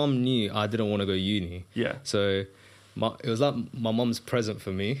my mum knew I didn't want to go uni. Yeah. So it was like my mum's present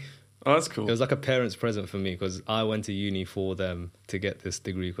for me. Oh, that's cool. It was like a parent's present for me because I went to uni for them to get this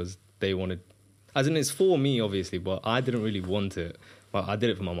degree because they wanted, as in it's for me obviously, but I didn't really want it. But I did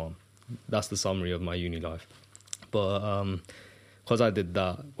it for my mum. That's the summary of my uni life. But because I did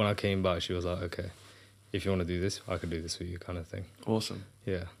that, when I came back, she was like, okay, if you want to do this, I can do this for you, kind of thing. Awesome.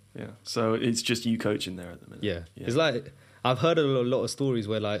 Yeah. Yeah. So it's just you coaching there at the minute. Yeah. It's like, I've heard a lot of stories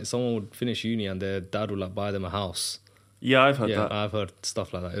where like someone would finish uni and their dad would like buy them a house. Yeah, I've heard that. I've heard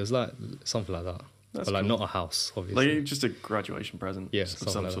stuff like that. It was like something like that. That's but like cool. not a house, obviously. Like just a graduation present. Yeah, of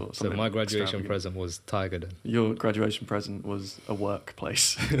something some like sort. that. So Something my graduation extravagant. present was Tiger Den. Your graduation present was a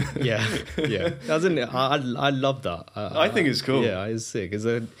workplace. Yeah. As in, I love that. I think it's cool. Yeah, it's sick. It's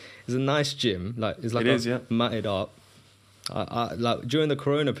a nice gym. Like it's like It is, yeah. matted up. I like during the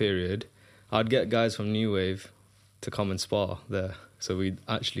Corona period, I'd get guys from New Wave to come and spar there. So we'd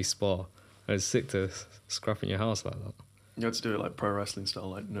actually spar. And it's sick to scrap in your house like that. You had to do it like pro wrestling style,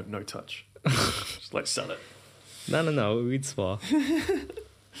 like no touch. Just like sell it. No, we'd spar.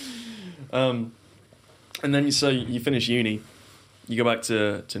 And then you finish uni, you go back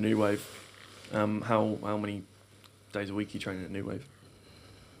to New Wave. How many days a week are you training at New Wave?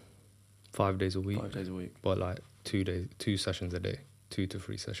 5 days a week. 5 days a week. But like 2 sessions a day. 2 to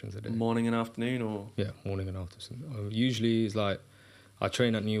 3 sessions a day. Morning and afternoon, or? Yeah, morning and afternoon. Usually it's like I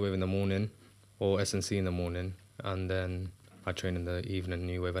train at New Wave in the morning or SNC in the morning, and then I train in the evening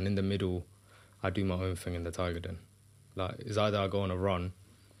New Wave, and in the middle I do my own thing in the Tiger Den. Like it's either I go on a run,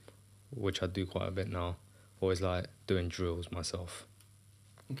 which I do quite a bit now, or it's like doing drills myself.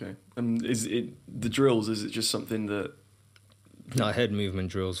 Okay. And is it the drills? Is it just something that? Like head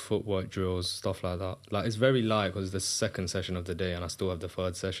movement drills, footwork drills, stuff like that. Like it's very light because it's the second session of the day and I still have the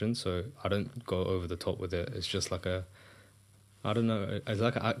third session, so I don't go over the top with it. It's just like I don't know, it's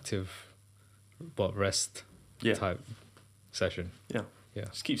like an active but rest type session. Yeah. Yeah.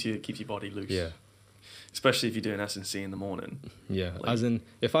 Just keeps your body loose. Yeah. Especially if you're doing S&C in the morning. Yeah. Like, as in,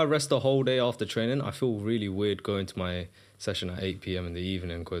 if I rest the whole day after training, I feel really weird going to my session at 8 p.m. in the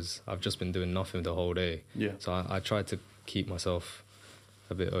evening because I've just been doing nothing the whole day. Yeah. So I try to keep myself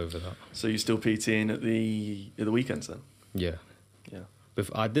a bit over that. So you're still PTing at the weekends then? Yeah. Yeah.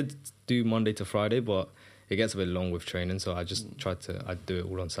 I did do Monday to Friday, but it gets a bit long with training, so I just I do it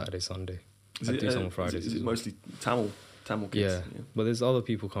all on Saturday, Sunday. I do some on Fridays. Is it as well. mostly Tamil kids? Yeah, but there's other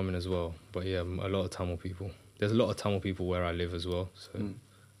people coming as well. But yeah, a lot of Tamil people. There's a lot of Tamil people where I live as well. So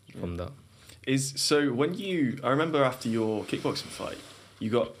from that. I remember after your kickboxing fight, you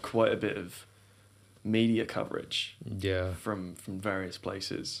got quite a bit of media coverage. Yeah. From various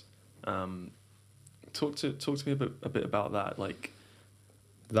places. Talk to me a bit about that. Like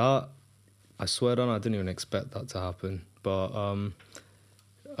that, I swear on, I didn't even expect that to happen. But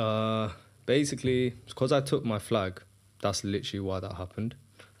basically, because I took my flag, that's literally why that happened.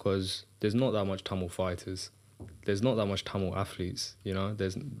 Because there's not that much Tamil fighters. There's not that much Tamil athletes, you know.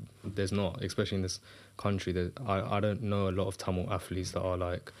 There's not, especially in this country. I don't know a lot of Tamil athletes that are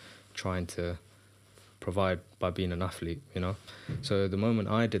like trying to provide by being an athlete, you know. So the moment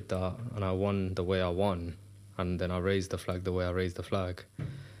I did that and I won the way I won, and then I raised the flag the way I raised the flag,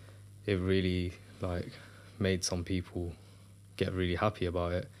 it really like made some people get really happy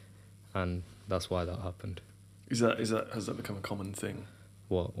about it, and that's why that happened. Has that become a common thing?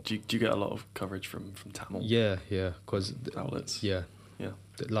 What? Do you get a lot of coverage from Tamil? Yeah, because outlets. Yeah.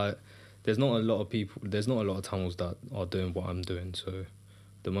 Like, there's not a lot of Tamils that are doing what I'm doing. So,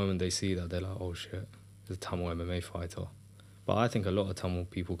 the moment they see that, they're like, "Oh shit, there's a Tamil MMA fighter." But I think a lot of Tamil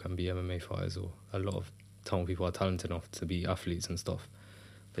people can be MMA fighters, or a lot of Tamil people are talented enough to be athletes and stuff.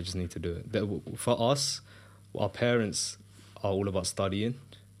 They just need to do it. For us, our parents are all about studying,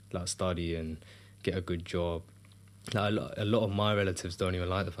 get a good job. Like a lot of my relatives don't even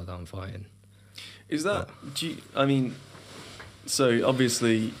like the fact that I'm fighting. Is that? So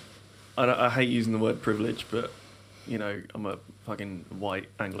obviously, I hate using the word privilege, but you know, I'm a fucking white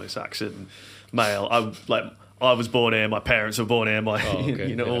Anglo-Saxon male. I was born here. My parents were born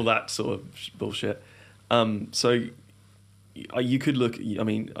here. All that sort of bullshit. So you could look. I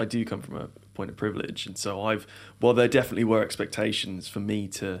mean, I do come from a point of privilege, and so Well, there definitely were expectations for me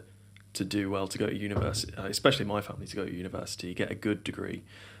to do well, to go to university, especially my family, to go to university, get a good degree,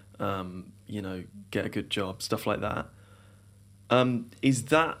 get a good job, stuff like that. Is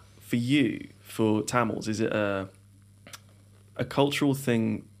that for you, for Tamils? Is it a cultural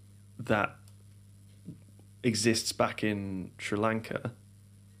thing that exists back in Sri Lanka?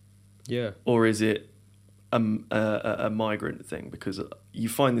 Yeah. Or is it a migrant thing? Because you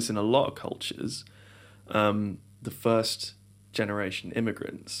find this in a lot of cultures. The first generation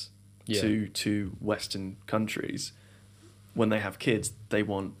immigrants to Western countries, when they have kids, they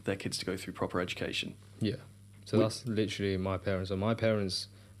want their kids to go through proper education. Yeah. So that's literally my parents. So my parents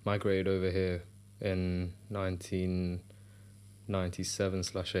migrated over here in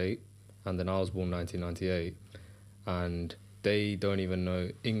 1997/8, and then I was born 1998, and they don't even know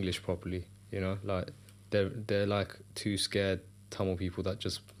English properly. Like they're like two scared Tamil people that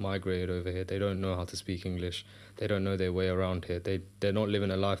just migrated over here. They don't know how to speak English. They don't know their way around here. They're not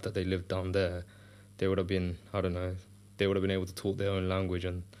living a life that they lived down there. They would have been, I don't know, they would have been able to talk their own language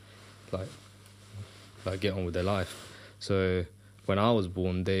and like get on with their life. So when I was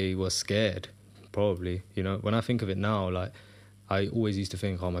born, they were scared, probably. When I think of it now, like I always used to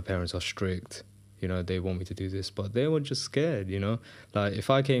think, oh, my parents are strict. They want me to do this, but they were just scared. Like if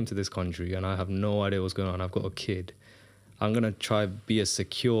I came to this country and I have no idea what's going on, I've got a kid, I'm gonna try be as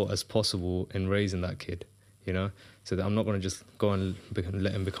secure as possible in raising that kid. So that I'm not gonna just go and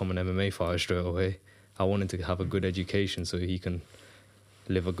let him become an MMA fighter straight away. I want him to have a good education so he can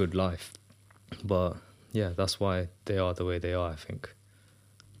live a good life. But yeah, that's why they are the way they are, I think.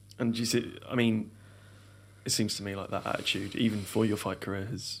 And you see, I mean, it seems to me like that attitude, even for your fight career,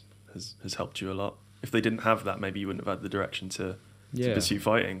 has helped you a lot. If they didn't have that, maybe you wouldn't have had the direction to pursue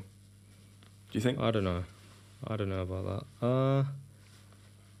fighting. Do you think? I don't know about that.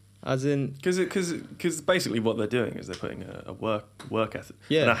 As in... Because basically what they're doing is they're putting a work ethic.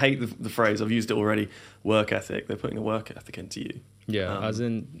 Yeah. And I hate the phrase, I've used it already, work ethic. They're putting a work ethic into you. Yeah, as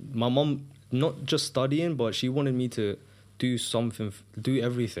in my mom, not just studying, but she wanted me to do something, do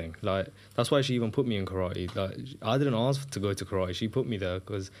everything. Like, that's why she even put me in karate. Like, I didn't ask to go to karate. She put me there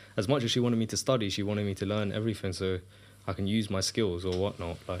because as much as she wanted me to study, she wanted me to learn everything so I can use my skills or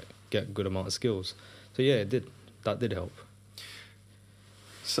whatnot, like get a good amount of skills. So yeah, that did help.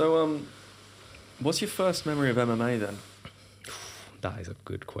 So, what's your first memory of MMA then? That is a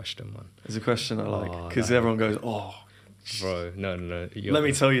good question, man. It's a question I like, because everyone goes, oh... Bro, no. Let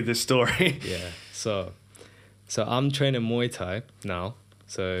me tell you this story. Yeah, so I'm training Muay Thai now,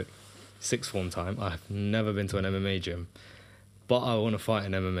 so sixth form time. I've never been to an MMA gym, but I want to fight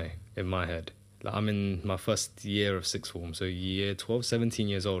in MMA in my head. Like, I'm in my first year of sixth form, so year 12, 17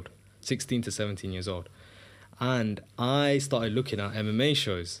 years old, 16 to 17 years old. And I started looking at MMA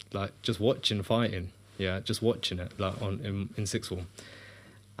shows, like just watching fighting, just watching it, like in sixth form.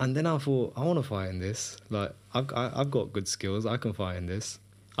 And then I thought, I want to fight in this. Like, I've got good skills. I can fight in this.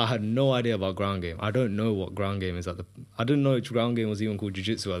 I had no idea about ground game. I don't know what ground game is I didn't know ground game was even called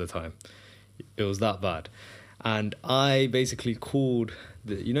jiu-jitsu at the time. It was that bad. And I basically called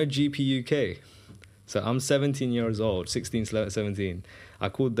GP UK. So I'm 17 years old, 16, 17. I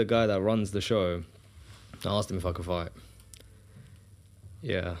called the guy that runs the show. I asked him if I could fight.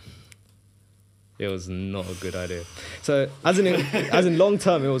 Yeah. It was not a good idea. So as in long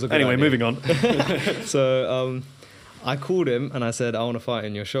term, it was a good idea. Anyway, moving on. So I called him and I said, I want to fight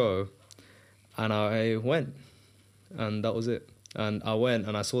in your show. And I went. And that was it. And I went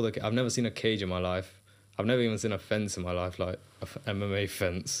and I saw I've never seen a cage in my life. I've never even seen a fence in my life, like a MMA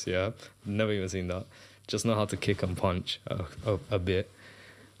fence, Never even seen that. Just know how to kick and punch a bit.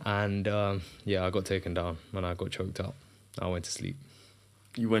 And I got taken down and I got choked out. I went to sleep.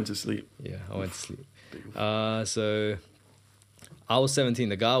 You went to sleep? Yeah, I went to sleep. So I was 17.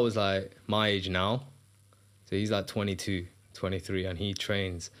 The guy was like my age now. So he's like 22, 23, and he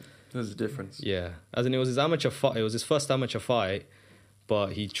trains. There's a difference. Yeah. As in, it was his amateur fight. It was his first amateur fight,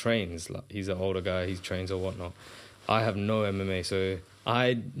 but he trains. Like, he's an older guy. He trains or whatnot. I have no MMA, so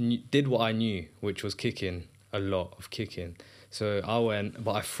I did what I knew, which was kicking, a lot of kicking. So I went,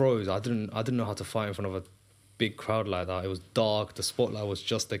 but I froze. I didn't know how to fight in front of a big crowd like that. It was dark. The spotlight was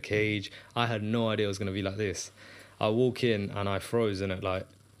just a cage. I had no idea it was going to be like this. I walk in and I froze in it. Like,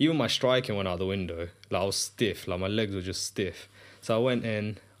 even my striking went out the window. Like, I was stiff. Like, my legs were just stiff. So I went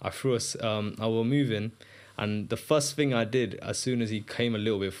in. I threw I was moving. And the first thing I did, as soon as he came a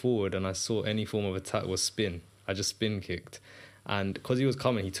little bit forward and I saw any form of attack, was spin. I just spin kicked. And because he was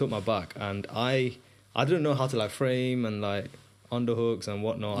coming, he took my back. And I didn't know how to, like, frame and, like, underhooks and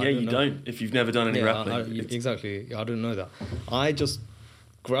whatnot. Yeah, you don't if you've never done any grappling. Exactly. I didn't know that. I just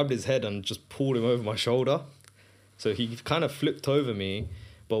grabbed his head and just pulled him over my shoulder. So he kind of flipped over me,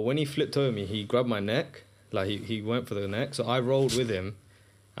 but when he flipped over me, he grabbed my neck. Like he went for the neck. So I rolled with him,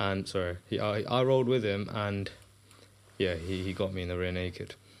 and I rolled with him, and yeah, he got me in the rear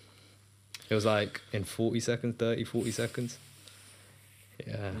naked. It was like in 40 seconds.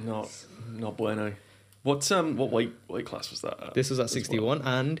 Yeah. Not bueno. What weight class was that at? This was at 61,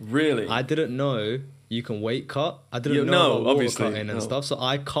 and really, I didn't know you can weight cut. I didn't know about water cutting and stuff, so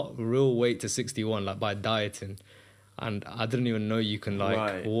I cut real weight to 61 like by dieting, and I didn't even know you can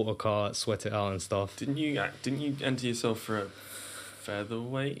water cut, sweat it out and stuff. Didn't you enter yourself for a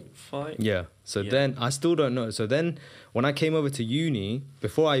featherweight fight? Yeah. So then I still don't know. So then when I came over to uni,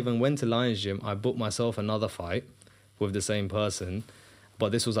 before I even went to Lions Gym, I booked myself another fight with the same person,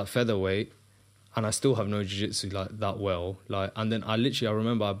 but this was at featherweight. And I still have no jiu-jitsu like that well. And then I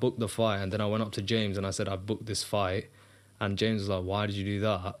remember I booked the fight, and then I went up to James and I said, I booked this fight. And James was like, why did you do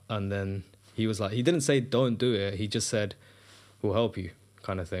that? And then he was like, he didn't say don't do it. He just said, we'll help you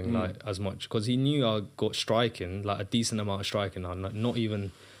kind of thing, as much. Because he knew I got striking, like a decent amount of striking, not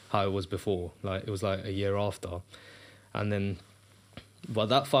even how it was before. Like it was like a year after. And then, but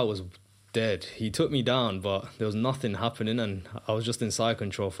that fight was dead. He took me down, but there was nothing happening, and I was just in side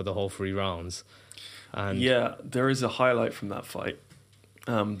control for the whole 3 rounds. And yeah, there is a highlight from that fight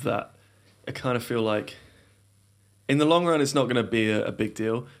that I kind of feel like in the long run it's not going to be a big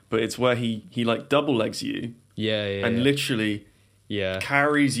deal, but it's where he like double legs you, and literally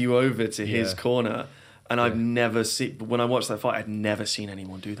carries you over to his corner. And I've never seen, when I watched that fight, I'd never seen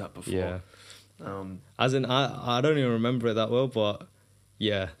anyone do that before. Yeah. As in, I don't even remember it that well, but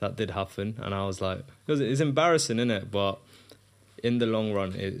yeah, that did happen, and I was like, it's embarrassing, innit? But in the long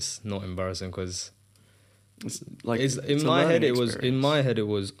run, it's not embarrassing because in my head it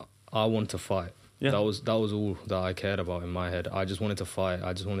was I want to fight. Yeah. That was all that I cared about in my head. I just wanted to fight.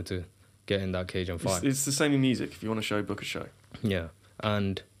 I just wanted to get in that cage and fight. It's the same in music. If you want a show, book a show. Yeah,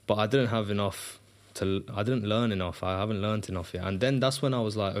 but I didn't have enough I didn't learn enough. I haven't learned enough yet. And then that's when I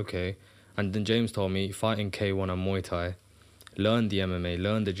was like, okay. And then James told me, fight in K1 and Muay Thai, learn the MMA,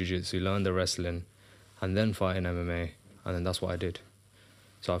 learn the jiu-jitsu, learn the wrestling, and then fight in MMA. And then that's what I did.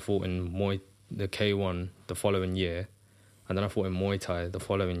 So I fought in the K1 the following year, and then I fought in Muay Thai the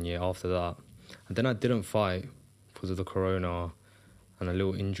following year after that. And then I didn't fight because of the corona and a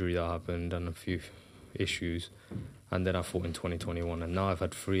little injury that happened and a few issues. And then I fought in 2021, and now I've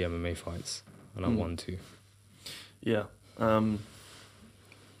had 3 MMA fights, and I won 2. Yeah.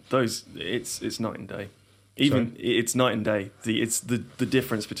 It's night and day. It's night and day. It's the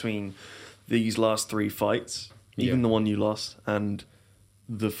difference between these last 3 fights, even the one you lost, and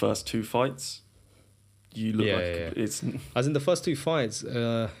the first 2 fights. You look it's as in the first 2 fights.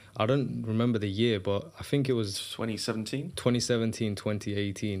 I don't remember the year, but I think it was 2017,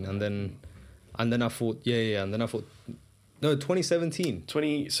 2018, and then I fought. And then I fought. No,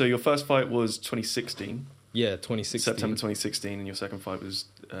 2017. So your first fight was 2016. Yeah, 2016. September 2016, and your second fight was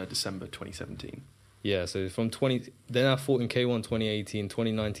December 2017. Yeah, so then I fought in K1 2018,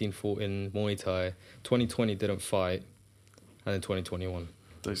 2019 fought in Muay Thai, 2020 didn't fight, and then 2021.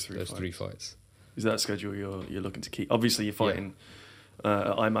 Those 3 fights. Is that a schedule you're looking to keep? Obviously, you're fighting at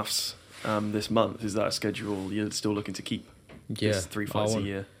IMAFs this month. Is that a schedule you're still looking to keep? Yeah, 3 fights a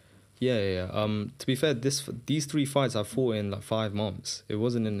year. Yeah. To be fair, these 3 fights I fought in like 5 months. It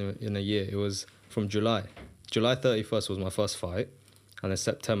wasn't in a year. It was from July. July 31st was my first fight, and then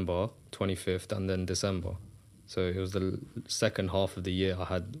September 25th, and then December. So it was the second half of the year I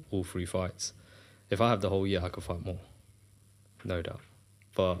had all 3 fights. If I have the whole year, I could fight more, no doubt.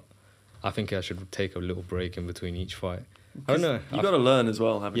 But I think I should take a little break in between each fight. I don't know. You've got to learn as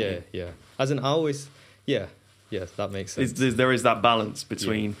well, haven't you? Yeah. As in, I always, that makes sense. There is that balance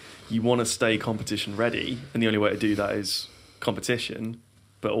between you want to stay competition ready, and the only way to do that is competition,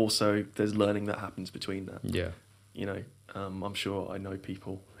 but also there's learning that happens between that. Yeah. You know, I'm sure I know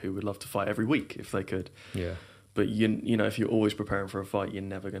people who would love to fight every week if they could. Yeah. But you know, if you're always preparing for a fight, you're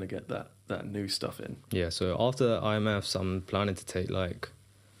never going to get that new stuff in. Yeah. So after IMFs, I'm planning to take like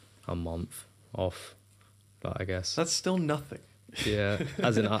a month off. I guess that's still nothing. Yeah,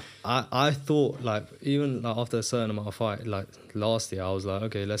 as in I thought like even like after a certain amount of fight, like last year I was like,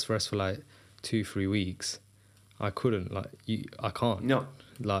 okay, let's rest for like 2-3 weeks. I couldn't I can't. No,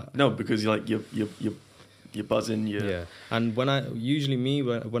 because you're buzzing. Yeah, and when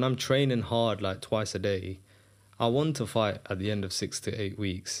I'm training hard like twice a day, I want to fight at the end of 6 to 8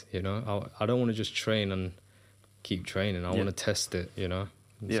 weeks. You know, I don't want to just train and keep training. I want to test it. You know.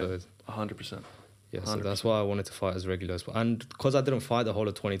 Yeah, 100%. Yeah, so that's why I wanted to fight as regular as possible. And because I didn't fight the whole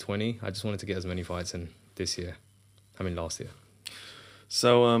of 2020, I just wanted to get as many fights in this year. I mean, last year.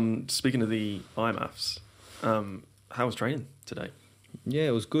 So, speaking of the IMAFs, how was training today? Yeah,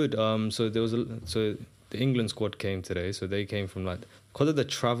 it was good. So the England squad came today. So they came from because of the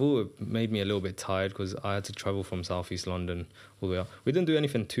travel, it made me a little bit tired because I had to travel from Southeast London all the way up. We didn't do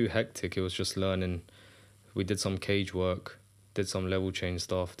anything too hectic. It was just learning. We did some cage work, did some level change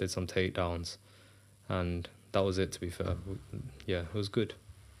stuff, did some takedowns, and that was it. To be fair, yeah, it was good.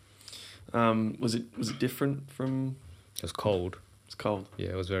 Was it different from? It was cold. It's cold. Yeah,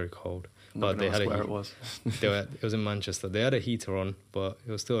 it was very cold. But they had where it was. It was in Manchester. They had a heater on, but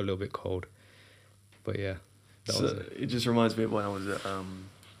it was still a little bit cold. But yeah, it just reminds me of when I was at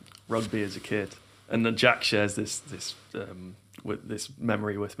rugby as a kid, and then Jack shares this with this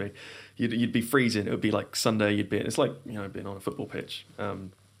memory with me. You'd be freezing. It would be like Sunday. It's like being on a football pitch.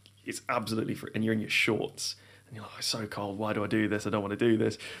 It's absolutely free, and you're in your shorts, and you're like, it's so cold. Why do I do this? I don't want to do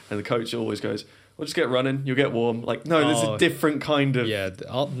this. And the coach always goes, "Well, just get running. You'll get warm." Like, no, there's a different kind of. Yeah,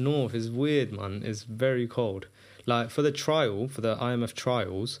 up north is weird, man. It's very cold. Like for the IMF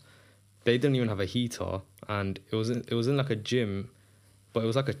trials, they didn't even have a heater, and it was in like a gym, but it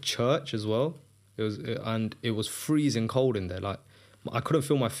was like a church as well. It was freezing cold in there. Like I couldn't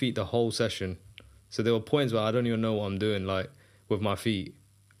feel my feet the whole session. So there were points where I don't even know what I'm doing, like with my feet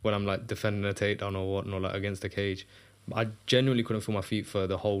when I'm like defending a takedown or whatnot, like against the cage. I genuinely couldn't feel my feet for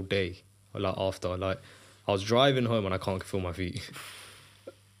the whole day. Like after, like I was driving home and I can't feel my feet.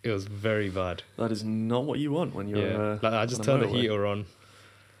 It was very bad. That is not what you want when you're. Like I just turned the heater on,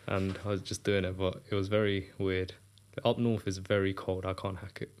 and I was just doing it, but it was very weird. Up north is very cold. I can't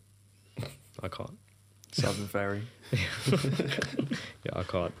hack it. I can't. Southern Ferry. Yeah, I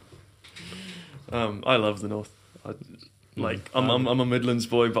can't. I love the north. I'm a Midlands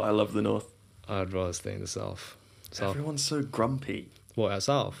boy, but I love the north. I'd rather stay in the south. Everyone's so grumpy. What, at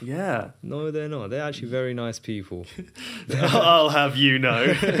South? Yeah. No, they're not. They're actually very nice people. I'll have you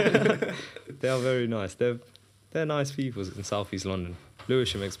know. They are very nice. They're nice people in South East London.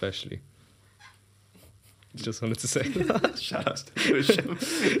 Lewisham especially. Just wanted to say that. Shout out to Lewisham.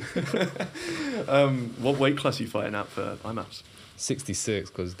 What weight class are you fighting at for IMAFs? 66,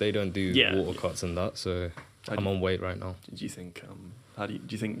 because they don't do water cuts and that, so I'm on weight right now. Do you think, do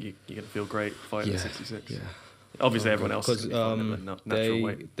you think you're going to feel great fighting at 66? Yeah. Obviously, everyone else is natural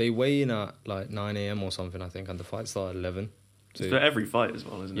weight. They weigh in at like 9 a.m. or something, I think, and the fight starts at 11. So it's for every fight as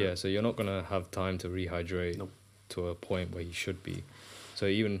well, isn't it? Yeah, so you're not going to have time to rehydrate to a point where you should be. So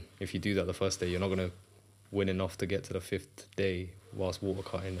even if you do that the first day, you're not going to win enough to get to the 5th day whilst water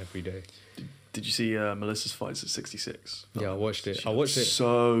cutting every day. Did you see Melissa's fights at 66? Yeah, I watched it.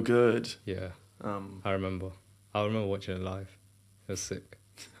 So good. Yeah, I remember watching it live. It was sick.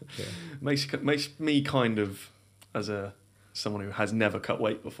 Yeah. makes me kind of, as someone who has never cut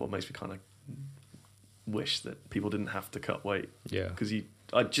weight before, makes me kind of wish that people didn't have to cut weight. Yeah. Because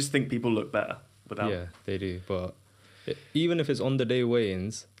I just think people look better without. Yeah, they do. But even if it's on the day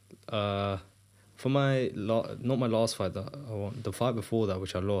weigh-ins, for not my last fight, the fight before that,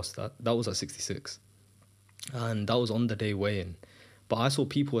 which I lost, that was at 66, and that was on the day weigh-in. But I saw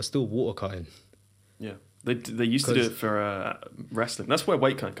people were still water cutting. Yeah, they used to do it for wrestling. That's where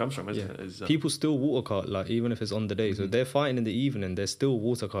weight cutting comes from, isn't it? People still water cut, like even if it's on the day. So they're fighting in the evening, they're still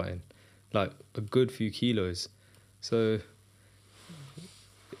water cutting, like a good few kilos. So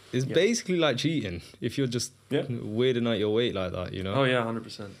it's basically like cheating if you're just weirding out your weight like that, you know? Oh yeah,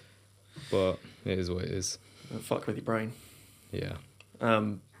 100%. But it is what it is. Fuck with your brain. Yeah.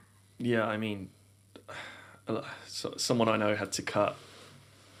 Yeah, I mean, someone I know had to cut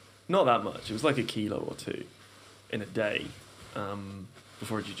not that much. It was like a kilo or 2 in a day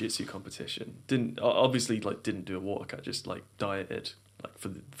before a jiu-jitsu competition. Didn't do a water cut, just like dieted like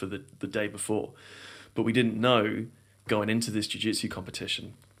for the day before. But we didn't know going into this jiu-jitsu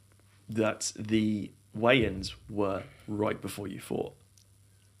competition that the weigh-ins were right before you fought.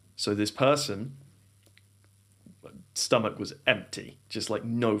 So this person, stomach was empty, just like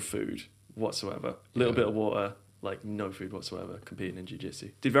no food whatsoever. A little bit of water, like no food whatsoever, competing in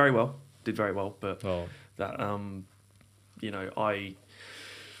jiu-jitsu. Did very well, but that, I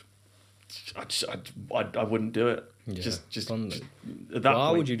wouldn't do it. Yeah. Just at that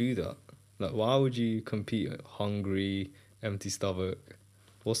why would you do that? Like, why would you compete hungry, empty stomach?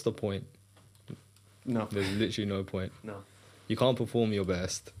 What's the point? No. There's literally no point. No. You can't perform your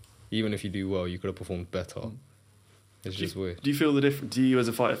best. Even if you do well, you could have performed better. It's just weird. Do you feel the difference? Do you, as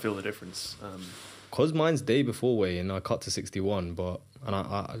a fighter, feel the difference? Because mine's day before weigh-in, I cut to 61,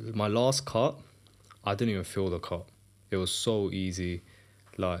 and my last cut, I didn't even feel the cut. It was so easy.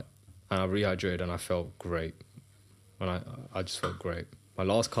 Like, and I rehydrated, and I felt great. And I just felt great. My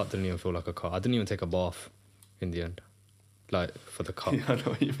last cut didn't even feel like a cut. I didn't even take a bath in the end, like for the cut. Yeah, I know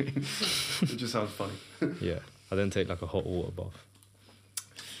what you mean. It just sounds funny. Yeah, I didn't take like a hot water bath.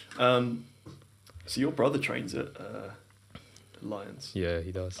 So your brother trains at Lions. Yeah,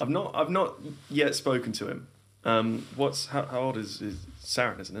 he does. I've not yet spoken to him. How old is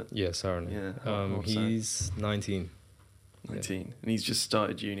Saren, isn't it? Yeah, Saren. Yeah. How old's Saren? He's 19. 19, and he's just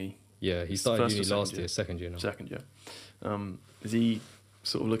started uni. Yeah, he It's started first or uni second last year? year, second year now. Second year. Is he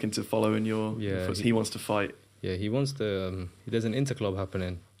sort of looking to follow in your Yeah, footsteps? He wants to fight. Yeah, he wants to. There's an interclub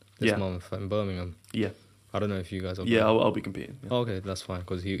happening this Yeah. month in Birmingham. Yeah. I don't know if you guys are. Yeah, I'll be competing. Yeah. Oh, okay, that's fine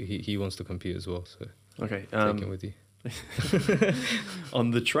because he wants to compete as well. So Okay. take him with you. On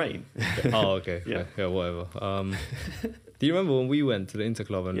the train. Oh, okay. Yeah. Yeah, whatever. Do you remember when we went to the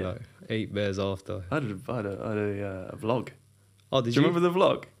interclub and Yeah. like ate bears after? I had a vlog. Oh, did Do you remember the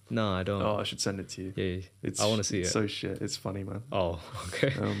vlog? No, I don't. Oh, I should send it to you. Yeah, I want to see it. So shit. It's funny, man. Oh,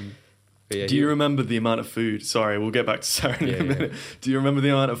 okay. But yeah, Do you remember the amount of food? Sorry, we'll get back to Sarah in Yeah, a minute. Do you remember the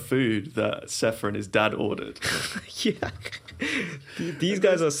amount of food that Sefer and his dad ordered? Yeah. These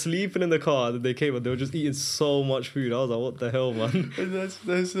guys are sleeping in the car that they came and they were just eating so much food. I was like, what the hell, man? And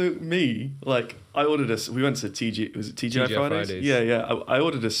there's me. Like, I ordered we went to was it TGI Fridays? Yeah. I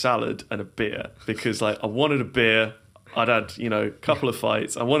ordered a salad and a beer because, like, I wanted a beer. I'd had, a couple of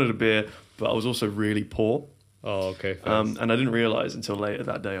fights. I wanted a beer, but I was also really poor. Oh, okay. And I didn't realise until later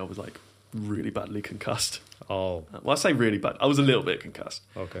that day I was, like, really badly concussed. Oh, Well, I say really bad. I was a little bit concussed.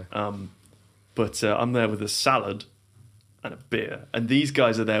 okay. But I'm there with a salad and a beer, and these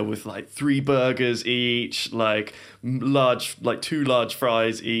guys are there with like 3 burgers each, like two large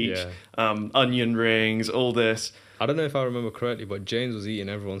fries each, Yeah. onion rings, all this. I don't know if I remember correctly, but James was eating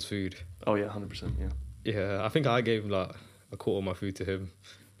everyone's food. Oh yeah, 100%. Yeah. Yeah, I think I gave like a quarter of my food to him.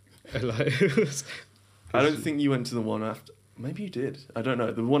 Like, it was- I don't think you went to the one after. Maybe you did. I don't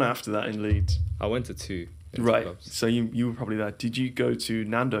know. The one after that in Leeds. I went to 2. Right. interclubs. So you were probably there. Did you go to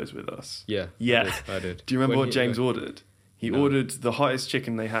Nando's with us? Yeah. Yeah. I did. Do you remember When what James ordered? ordered? He No. ordered the hottest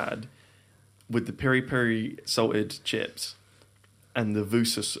chicken they had with the peri peri salted chips and the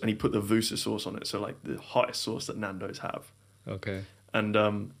Vusa, and he put the Vusa sauce on it. So like the hottest sauce that Nando's have. Okay. And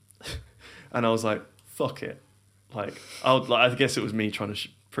and I was like, fuck it. Like I guess it was me trying to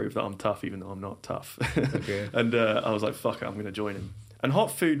prove that I'm tough, even though I'm not tough. Okay. And I was like, fuck it, I'm gonna join him. And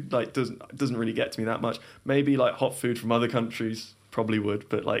hot food like doesn't really get to me that much. Maybe like hot food from other countries probably would,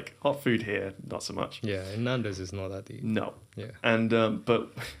 but like hot food here, not so much. Yeah, and Nando's is not that deep. No. Yeah. And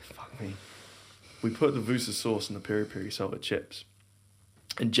but fuck me, we put the Vusa sauce and the peri peri salted chips,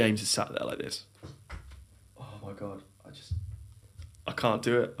 and James is sat there like this. Oh my god, I can't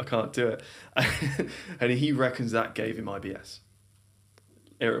do it. I can't do it. And he reckons that gave him IBS,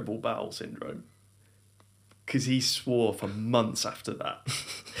 irritable bowel syndrome, because he swore for months after that.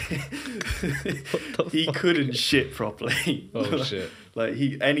 He couldn't shit properly. Oh shit. Like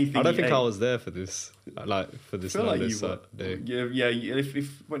anything. I don't he think ate, I was there for this. Like for this I feel like Nando's you were. day. Yeah. If you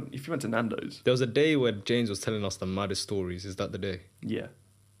went to Nando's, There was a day where James was telling us the maddest stories. Is that the day? yeah,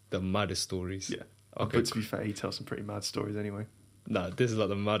 The maddest stories. yeah. Okay. But to be fair, he tells some pretty mad stories anyway. Nah, this is like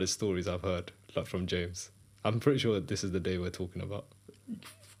the maddest stories I've heard, like from James. I'm pretty sure that this is the day we're talking about.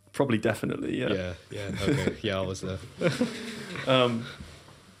 Probably, definitely, yeah. Yeah. Okay. Yeah, I was there.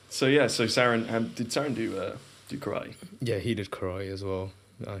 So Saren, did Saren do karate? Yeah, he did karate as well.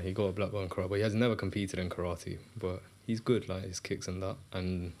 He got a black belt in karate, but he has never competed in karate. But he's good, like his kicks and that.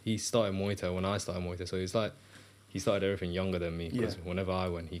 And he started Muay Thai when I started Muay Thai, so it's like he started everything younger than me. Because Yeah. whenever I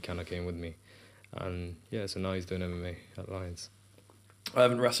went, he kind of came with me. And yeah, so now he's doing MMA at Lions. I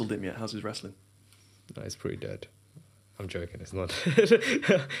haven't wrestled him yet. How's his wrestling? No, it's pretty dead. I'm joking, it's not.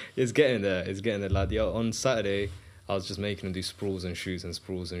 It's getting there. It's getting there, lad. Yo, on Saturday, I was just making him do sprawls and shoots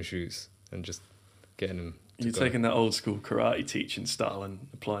and just getting him. You're taking that old school karate teaching style and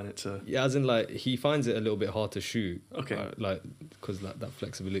applying it to. Yeah, as in like he finds it a little bit hard to shoot. Okay. Like because like that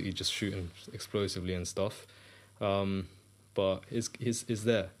flexibility, just shooting explosively and stuff. But it's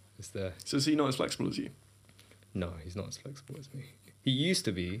there. It's there. So is he not as flexible as you? No, he's not as flexible as me. He used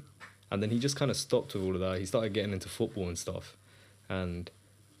to be, and then he just kind of stopped with all of that. He started getting into football and stuff, and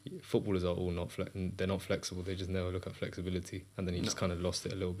footballers are all they're not flexible. They just never look at flexibility, and then he just kind of lost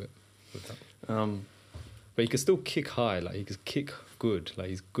it a little bit with that. But he could still kick high. Like he could kick good. Like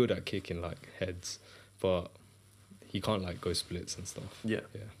he's good at kicking like heads, but he can't like go splits and stuff. Yeah.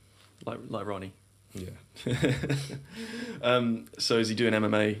 Yeah. Like Ronnie. Yeah. So is he doing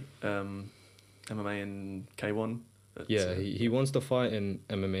MMA? MMA in K1? Yeah, he wants to fight in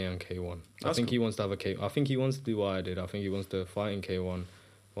MMA and K1. I think cool. he wants to have a K. I think he wants to do what I did. I think he wants to fight in K1,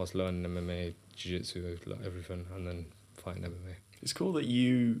 whilst learning MMA, jiu-jitsu, like everything, and then fighting MMA. It's cool that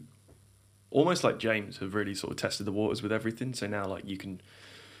you, almost like James, have really sort of tested the waters with everything. So now, like, you can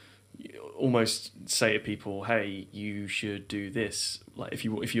almost say to people, "Hey, you should do this. Like, if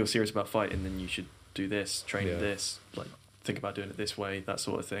you're serious about fighting, then you should do this, train this, like, think about doing it this way, that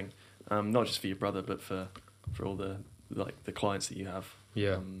sort of thing." Not just for your brother, but for all the clients that you have.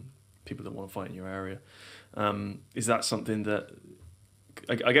 Yeah. People that want to fight in your area. Is that something that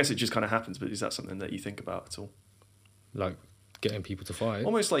I guess it just kind of happens? But is that something that you think about at all? Like getting people to fight?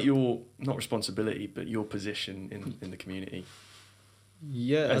 Almost like your, not responsibility, but your position in the community.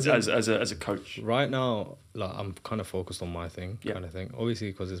 Yeah, as a coach. Right now, like, I'm kind of focused on my thing, kind of thing.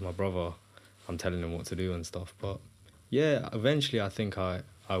 Obviously, because it's my brother, I'm telling him what to do and stuff. But yeah, eventually, I think I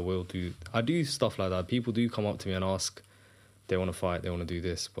will do. I do stuff like that. People do come up to me and ask, they want to fight, they want to do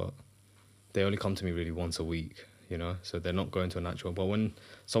this, but they only come to me really once a week, you know. So they're not going to a natural. But when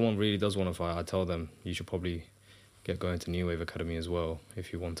someone really does want to fight, I tell them you should probably get going to New Wave Academy as well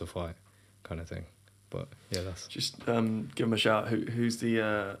if you want to fight, kind of thing. But yeah, that's just give them a shout. Who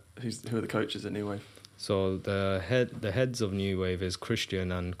are the coaches at New Wave? So the heads of New Wave is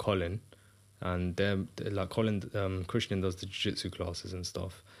Christian and Colin, and they're like Colin. Christian does the jiu-jitsu classes and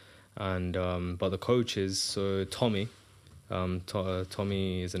stuff, and but the coaches, so Tommy,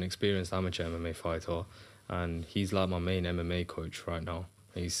 Tommy is an experienced amateur MMA fighter, and he's like my main MMA coach right now.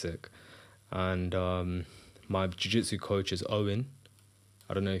 He's sick, and my jiu-jitsu coach is Owen.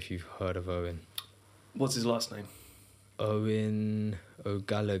 I don't know if you've heard of Owen. What's his last name? Owen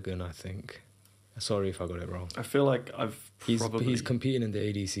O'Gallaghan, I think. Sorry if I got it wrong. I feel like He's competing in the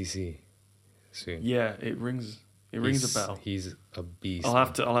ADCC soon. Yeah, it rings a bell. He's a beast. I'll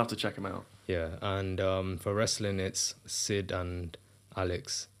have to check him out. Yeah, and for wrestling, it's Sid and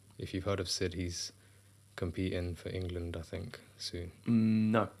Alex. If you've heard of Sid, he's competing for England, I think, soon.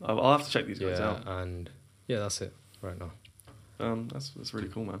 No, I'll have to check these guys out. And yeah, that's it right now. That's really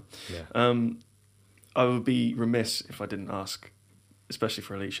cool, man. Yeah. I would be remiss if I didn't ask, especially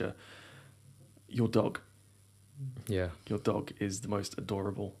for Alicia, your dog. Yeah. Your dog is the most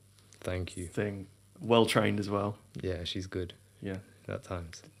adorable. Thank you. Thing. Well trained as well. Yeah, she's good. Yeah. At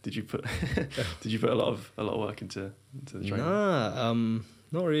times. Did you put a lot of work into the training? Nah,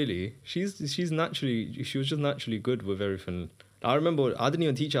 not really. She was just naturally good with everything. I remember I didn't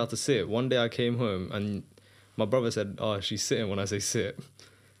even teach her how to sit. One day I came home and my brother said, "Oh, she's sitting when I say sit."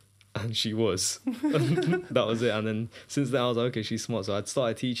 And she was. That was it. And then since then I was like, okay, she's smart. So I'd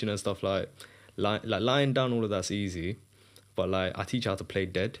started teaching her stuff like lying down, all of that's easy. But like I teach her how to play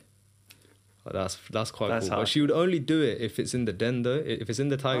dead. That's quite cool. Hard. But she would only do it if it's in the den though. If it's in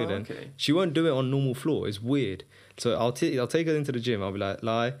the tiger den, she won't do it on normal floor. It's weird. So I'll take her into the gym. I'll be like,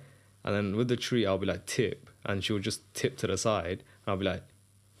 lie. And then with the treat, I'll be like, tip. And she'll just tip to the side. And I'll be like,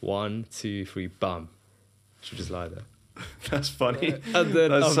 1, 2, 3, bam. She'll just lie there. That's funny. And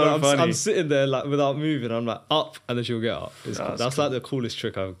then funny. I'm sitting there like without moving. I'm like up, and then she'll get up. That's cool. Like the coolest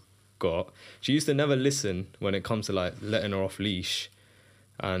trick I've got. She used to never listen when it comes to like letting her off leash,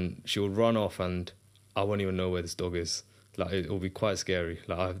 and she would run off, and I won't even know where this dog is. Like it will be quite scary.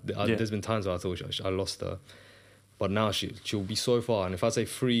 Like there's been times where I thought I lost her, but now she'll be so far. And if I say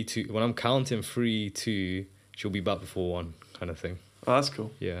 3, 2, when I'm counting 3, 2, she'll be back before 1, kind of thing. Oh, that's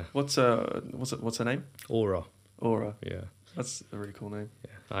cool. Yeah. What's her name? Aura. Yeah. That's a really cool name.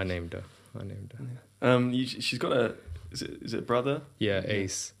 Yeah, I named her. Yeah. She's got a... Is it a brother? Yeah,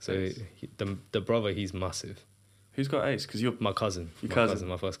 Ace. So Ace. The brother, he's massive. Who's got Ace? Because you're... My cousin.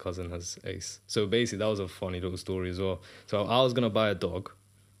 My first cousin has Ace. So basically, that was a funny little story as well. So I was going to buy a dog.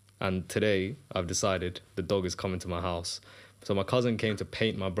 And today, I've decided the dog is coming to my house. So my cousin came to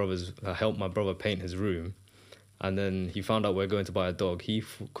help my brother paint his room. And then he found out we're going to buy a dog. He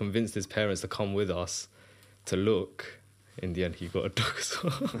convinced his parents to come with us to look. In the end, he got a dog as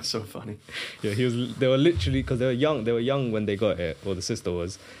well. That's so funny. Yeah, they were literally, because they were young when they got it, or the sister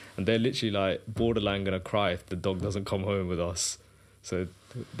was, and they're literally like borderline gonna cry if the dog doesn't come home with us. So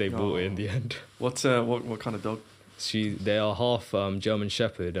they bought it in the end. What kind of dog? They are half German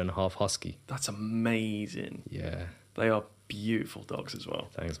Shepherd and half Husky. That's amazing. Yeah, they are beautiful dogs as well.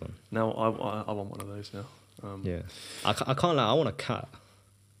 Thanks, man. Now I want one of those now. Yeah, I can't lie. I want a cat.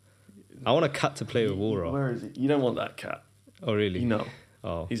 I want a cat to play with Aura. Where is it? You don't want that cat. Oh, really? No.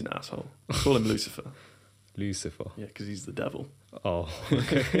 Oh. He's an asshole. Call him Lucifer. Lucifer? Yeah, because he's the devil. Oh,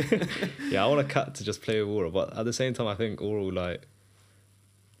 okay. Yeah, I want a cat to just play with Aura, but at the same time, I think Aura will, like,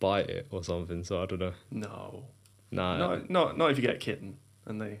 bite it or something, so I don't know. No. Nah. Not if you get a kitten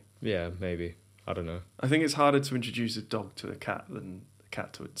and they... Yeah, maybe. I don't know. I think it's harder to introduce a dog to a cat than a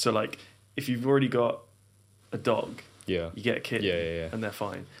cat to it. So, like, if you've already got a dog Yeah. You get a kitten, Yeah. and they're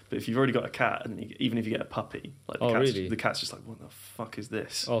fine. But if you've already got a cat, and even if you get a puppy, like the cat's just like, what the fuck is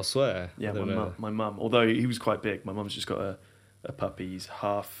this? Oh, I swear. Yeah, my mum. Although he was quite big, my mum's just got a puppy. He's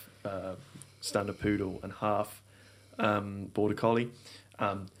half standard poodle and half border collie.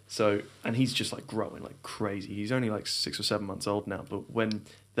 And he's just like growing like crazy. He's only like 6 or 7 months old now. But when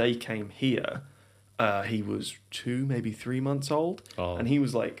they came here, he was 2, maybe 3 months old, and he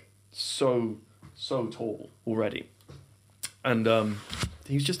was like so tall already. And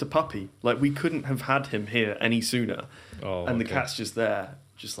he was just a puppy. Like, we couldn't have had him here any sooner. The cat's just there,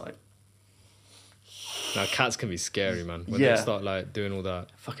 just like. Now, cats can be scary, man. When they start like doing all that,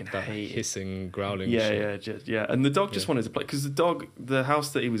 fucking that hissing, growling. Yeah, And the dog just wanted to play, because the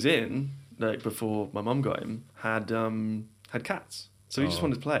house that he was in, like before my mum got him, had cats. So he just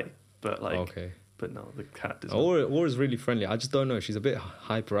wanted to play, but like. But no, the cat doesn't. Or is really friendly. I just don't know. She's a bit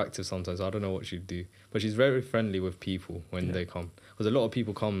hyperactive sometimes. I don't know what she'd do. But she's very friendly with people when they come. Because a lot of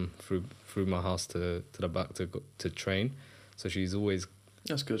people come through my house to the back to train. So she's always...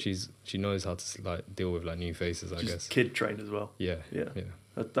 That's good. She knows how to like deal with like new faces, I guess. Kid trained as well. Yeah.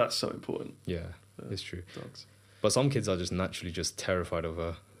 That's so important. Yeah, it's true. Dogs. But some kids are just naturally just terrified of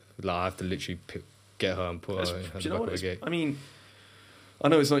her. Like, I have to literally get her and put her in the back of the gate. I mean... I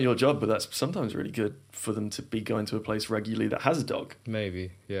know it's not your job, but that's sometimes really good for them to be going to a place regularly that has a dog.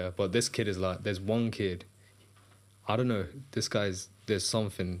 Maybe, yeah. But this kid is like, there's one kid, I don't know, this guy's, there's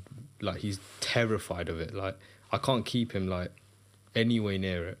something, like, he's terrified of it. Like, I can't keep him, like, anywhere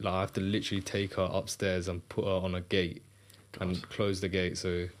near it. Like, I have to literally take her upstairs and put her on a gate and close the gate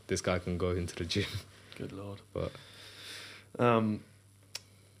so this guy can go into the gym. Good Lord. But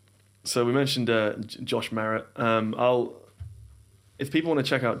so we mentioned Josh Merritt. If people want to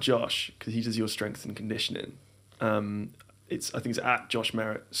check out Josh, because he does your strength and conditioning, I think it's at Josh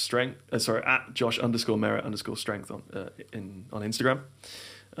Merritt strength. at Josh_Merritt_strength on Instagram.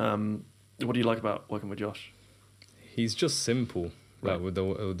 What do you like about working with Josh? He's just simple. Like, with the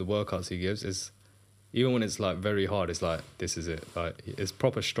workouts he gives, is even when it's like very hard, it's like, this is it. Like, it's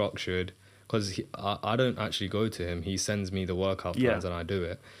proper structured. Because I don't actually go to him. He sends me the workout plans and I do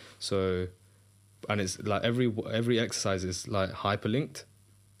it. So. And it's like every exercise is like hyperlinked,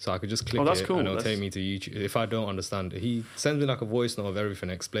 so I could just click it and it'll take me to YouTube. If I don't understand it, he sends me like a voice note of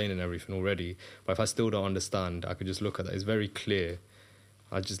everything, explaining everything already. But if I still don't understand, I could just look at that. It's very clear.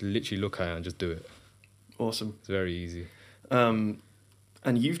 I just literally look at it and just do it. Awesome. It's very easy. And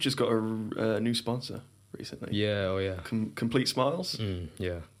you've just got a new sponsor recently. Yeah. Oh yeah. Complete Smiles.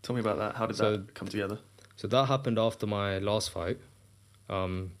 Yeah. Tell me about that. How did that come together? So that happened after my last fight.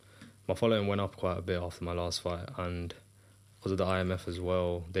 My following went up quite a bit after my last fight, and because of the IMF as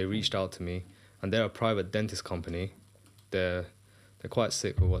well, they reached out to me, and they're a private dentist company. They're quite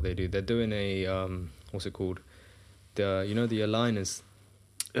sick with what they do. They're doing a what's it called? The aligners.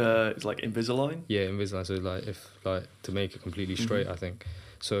 It's like Invisalign. Yeah, Invisalign. So to make it completely straight, I think.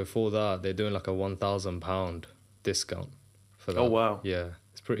 So for that, they're doing like a £1,000 discount for that. Oh wow! Yeah,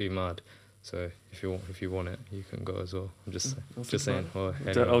 it's pretty mad. So if you want it, you can go as well. I'm just saying.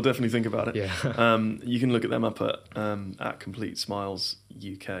 Anyway. I'll definitely think about it. Yeah. You can look at them up at Complete Smiles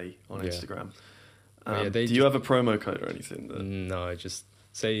UK on Instagram. Do you have a promo code or anything? No, just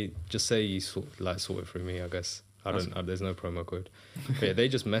say you sort it through me. I guess there's no promo code. But yeah, they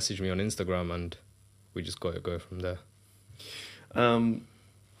just messaged me on Instagram and we just got to go from there. I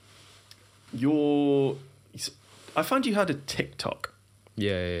found you had a TikTok.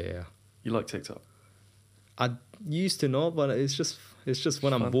 Yeah. You like TikTok? I used to not, but it's just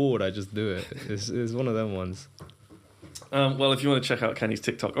when I'm bored, I just do it. It's one of them ones. Well, if you want to check out Kenny's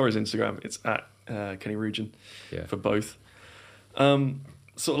TikTok or his Instagram, it's at Kenny Rugen for both.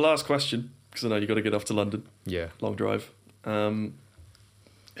 Sort of last question, because I know you got to get off to London. Yeah. Long drive. Who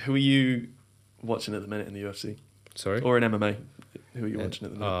are you watching at the minute in the UFC? Sorry? Or in MMA? Who are you watching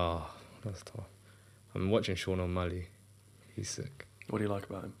at the minute? Oh, that's tough. I'm watching Sean O'Malley. He's sick. What do you like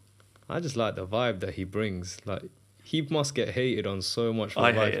about him? I just like the vibe that he brings. Like, he must get hated on so much.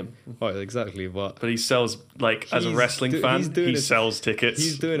 I hate him. Right, exactly. But he sells, as a wrestling fan, he sells tickets.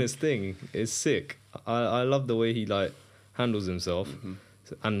 He's doing his thing. It's sick. I love the way he handles himself,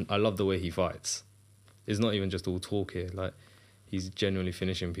 and I love the way he fights. It's not even just all talk here. Like, he's genuinely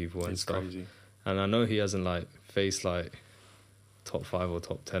finishing people and stuff. Crazy. And I know he hasn't faced top 5 or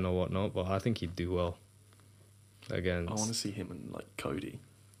top 10 or whatnot, but I think he'd do well against. I want to see him and Cody.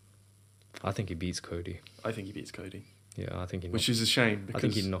 I think he beats Cody. I think he beats Cody. Yeah, I think he. Which is a shame because I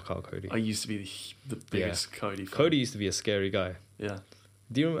think he'd knock out Cody. I used to be the biggest Cody fan. Cody used to be a scary guy. Yeah.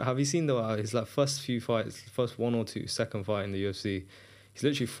 Have you seen his first few fights, first 1 or 2 second fight in the UFC? He's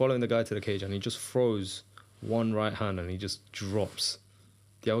literally following the guy to the cage and he just throws one right hand and he just drops.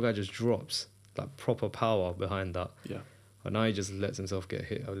 The other guy just drops. Like proper power behind that. Yeah. And now he just lets himself get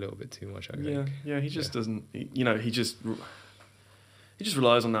hit a little bit too much, I think. Yeah, he just doesn't, he just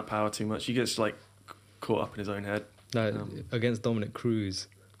relies on that power too much. He gets like caught up in his own head. No, against Dominic Cruz.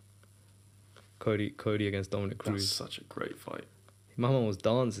 Cody against Dominic Cruz. That's such a great fight. My man was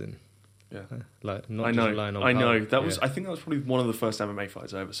dancing. Yeah. Like, not I just know. relying on I know. power. I think that was probably one of the first MMA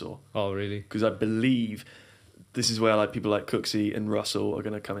fights I ever saw. Oh, really? Because I believe this is where like people like Cooksey and Russell are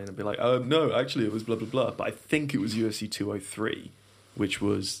going to come in and be like, oh, no, actually it was blah, blah, blah. But I think it was UFC 203, which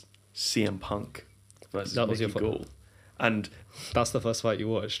was CM Punk versus That was Mickey your Gall. And That's the first fight you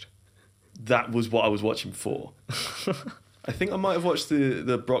watched? that was what I was watching for. I think I might have watched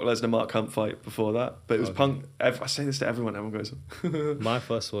the Brock Lesnar Mark Hunt fight before that, but it was Okay. Punk. I say this to everyone. Everyone goes, My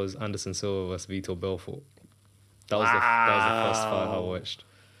first was Anderson Silva versus Vitor Belfort. That was the first fight I watched.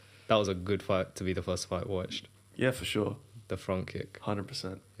 That was a good fight to be the first fight watched. yeah, for sure, The front kick.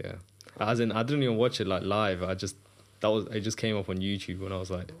 100%. Yeah. As in, I didn't even watch it like live. It just came up on YouTube when I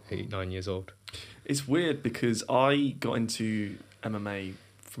was like 8-9 years old. It's weird because I got into MMA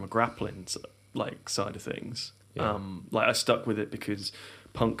from a grappling like side of things. Yeah. Like I stuck with it because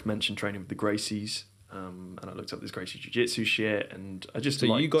Punk mentioned training with the Gracies, and I looked up this Gracie Jiu-Jitsu shit, and I just So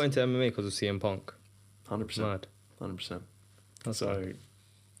you liked got into MMA because of CM Punk? 100%, Mad. 100%. That's So, mad.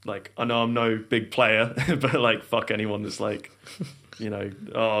 like, I know I'm no big player, but like, fuck anyone that's like,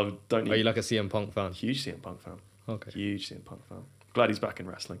 oh, don't Are you like a CM Punk fan? huge CM Punk fan. Okay. Huge CM Punk fan. Glad he's back in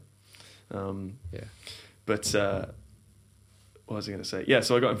wrestling. Yeah. But what was I going to say? Yeah,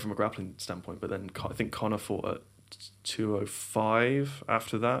 so I got him from a grappling standpoint, but then I think Conor fought at 205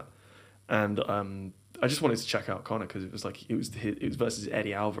 after that, and I just wanted to check out Conor because it was like it was versus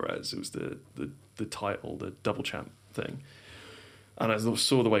Eddie Alvarez. It was the title, the double champ thing, and I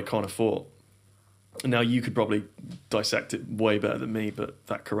saw the way Conor fought. Now you could probably dissect it way better than me, but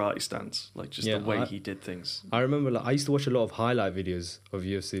that karate stance, like just Yeah, the way he did things. I remember I used to watch a lot of highlight videos of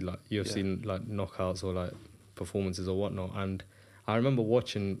UFC, like like knockouts or like performances or whatnot, and I remember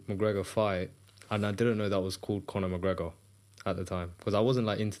watching McGregor fight, and I didn't know that was called Conor McGregor at the time because I wasn't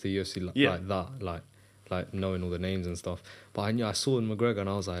like into the UFC like that, like knowing all the names and stuff. But I saw McGregor and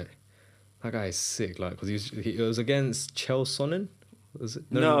I was like, that guy is sick, like because it was against Chael Sonnen. Was it?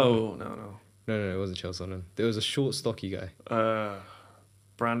 No, No, it wasn't Chael Sonnen. There was a short, stocky guy.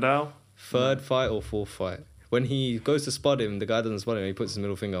 Brandao. Third fight or fourth fight. When he goes to spot him, the guy doesn't spot him, he puts his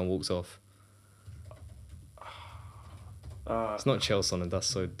middle finger and walks off. It's not Chael Sonnen, that's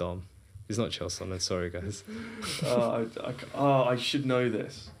so dumb. It's not Chael Sonnen, sorry guys. I should know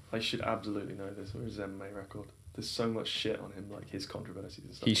this. I should absolutely know this. Where's his MMA record? There's so much shit on him, like his controversies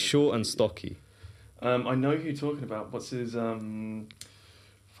and stuff. He's short and stocky. I know who you're talking about. What's his I'm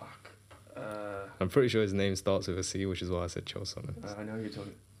pretty sure his name starts with a C, which is why I said Chael Sonnen. I know who you're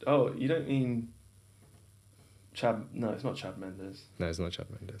talking. Oh, you don't mean Chad? No, it's not Chad Mendes. No, it's not Chad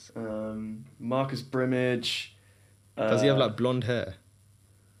Mendes. Marcus Brimage. Does he have like blonde hair?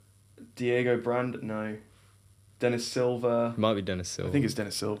 Diego Brand? No. Dennis Silva. It might be Dennis Silva. I think it's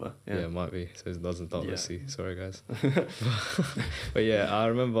Dennis Silva. Yeah, it might be. So it doesn't start with a Yeah. C. Sorry, guys. But yeah, I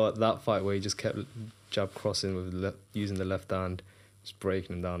remember that fight where he just kept jab crossing with using the left hand, just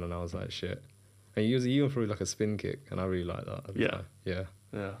breaking him down, and I was like, shit. And he even threw like a spin kick, and I really liked that. Yeah. Time. Yeah.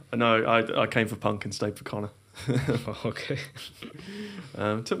 Yeah. No, I came for Punk and stayed for Conor. Okay.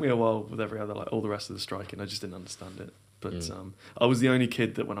 It took me a while with every other, like all the rest of the striking. I just didn't understand it. But I was the only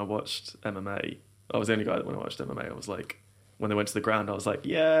kid that when I watched MMA, I was the only guy that when I watched MMA, I was like, when they went to the ground, I was like,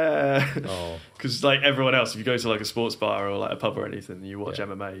 yeah. Oh. Because like everyone else, if you go to like a sports bar or like a pub or anything, and you watch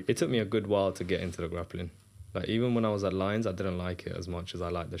MMA. It took me a good while to get into the grappling. Like even when I was at Lions, I didn't like it as much as I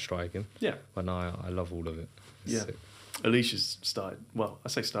liked the striking. Yeah. But now I love all of it. It's Yeah. sick. Alicia's started. Well, I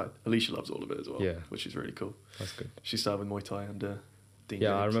say started. Alicia loves all of it as well. Yeah. Which is really cool. That's good. She started with Muay Thai under Dean.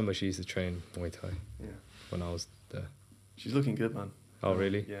 Yeah, I James. remember she used to train Muay Thai Yeah. when I was there. She's looking good, man. Oh,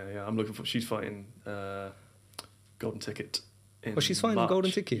 really? Yeah. I'm looking for. She's fighting Golden Ticket. Oh, she's fighting the March.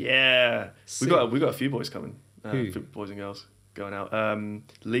 Golden Ticket? Yeah. Sick. We got a few boys coming. Who? Boys and girls going out.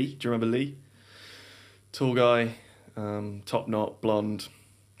 Lee. Do you remember Lee? Tall guy, top knot, blonde.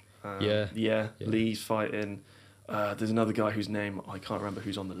 Yeah. Lee's fighting. There's another guy whose name I can't remember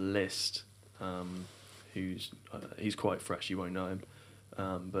who's on the list. He's quite fresh. You won't know him.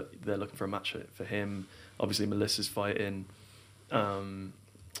 But they're looking for a match for him. Obviously, Melissa's fighting. I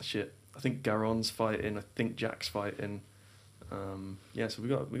think Garon's fighting. I think Jack's fighting. So we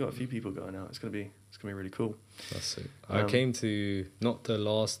got a few people going out. It's gonna be really cool. That's it. I came to not the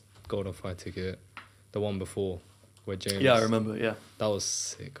last Golden Fight ticket, the one before, where James. Yeah, I remember. Yeah, That was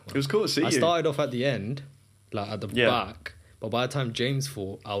sick. Man. it was cool to see I you. started off at the end, like at the Yeah. back. But by the time James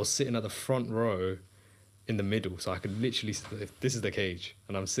fought, I was sitting at the front row in the middle, so I could literally, if this is the cage,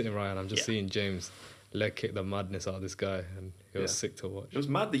 and I'm sitting right, and I'm just seeing James leg kick the madness out of this guy, and it was sick to watch. It was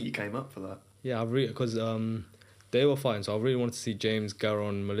mad that you came up for that. Yeah, because they were fighting, so I really wanted to see James,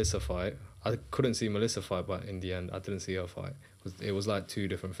 Garon, Melissa fight. I couldn't see Melissa fight, but in the end, I didn't see her fight. It was like two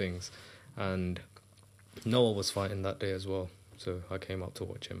different things, and Noah was fighting that day as well, so I came up to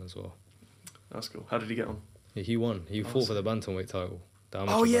watch him as well. That's cool. How did he get on? Yeah, he won. He fought for the bantamweight title. The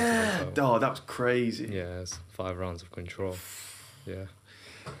amateur Oh bantamweight yeah! title. Oh, that was crazy. Yeah, it's 5 rounds of control. Yeah.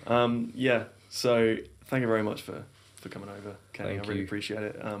 Yeah. So thank you very much for coming over, Kenny. Thank I really you. appreciate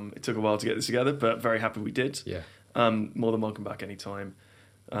it. It took a while to get this together, but very happy we did. Yeah. More than welcome back anytime.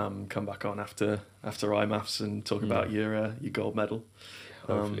 Come back on after IMAFs and talk about your gold medal.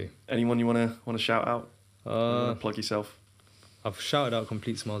 Hopefully. Anyone you want to shout out? Plug yourself. I've shouted out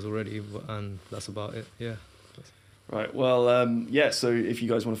Complete Smiles already, and that's about it. Yeah. Right. Well, so if you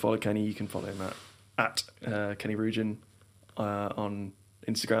guys want to follow Kenny, you can follow him at Kenny Rugin on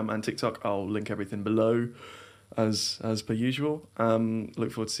Instagram and TikTok. I'll link everything below as per usual.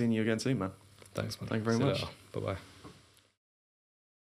 Look forward to seeing you again soon, man. Thanks, man. Thank you very much. Bye bye.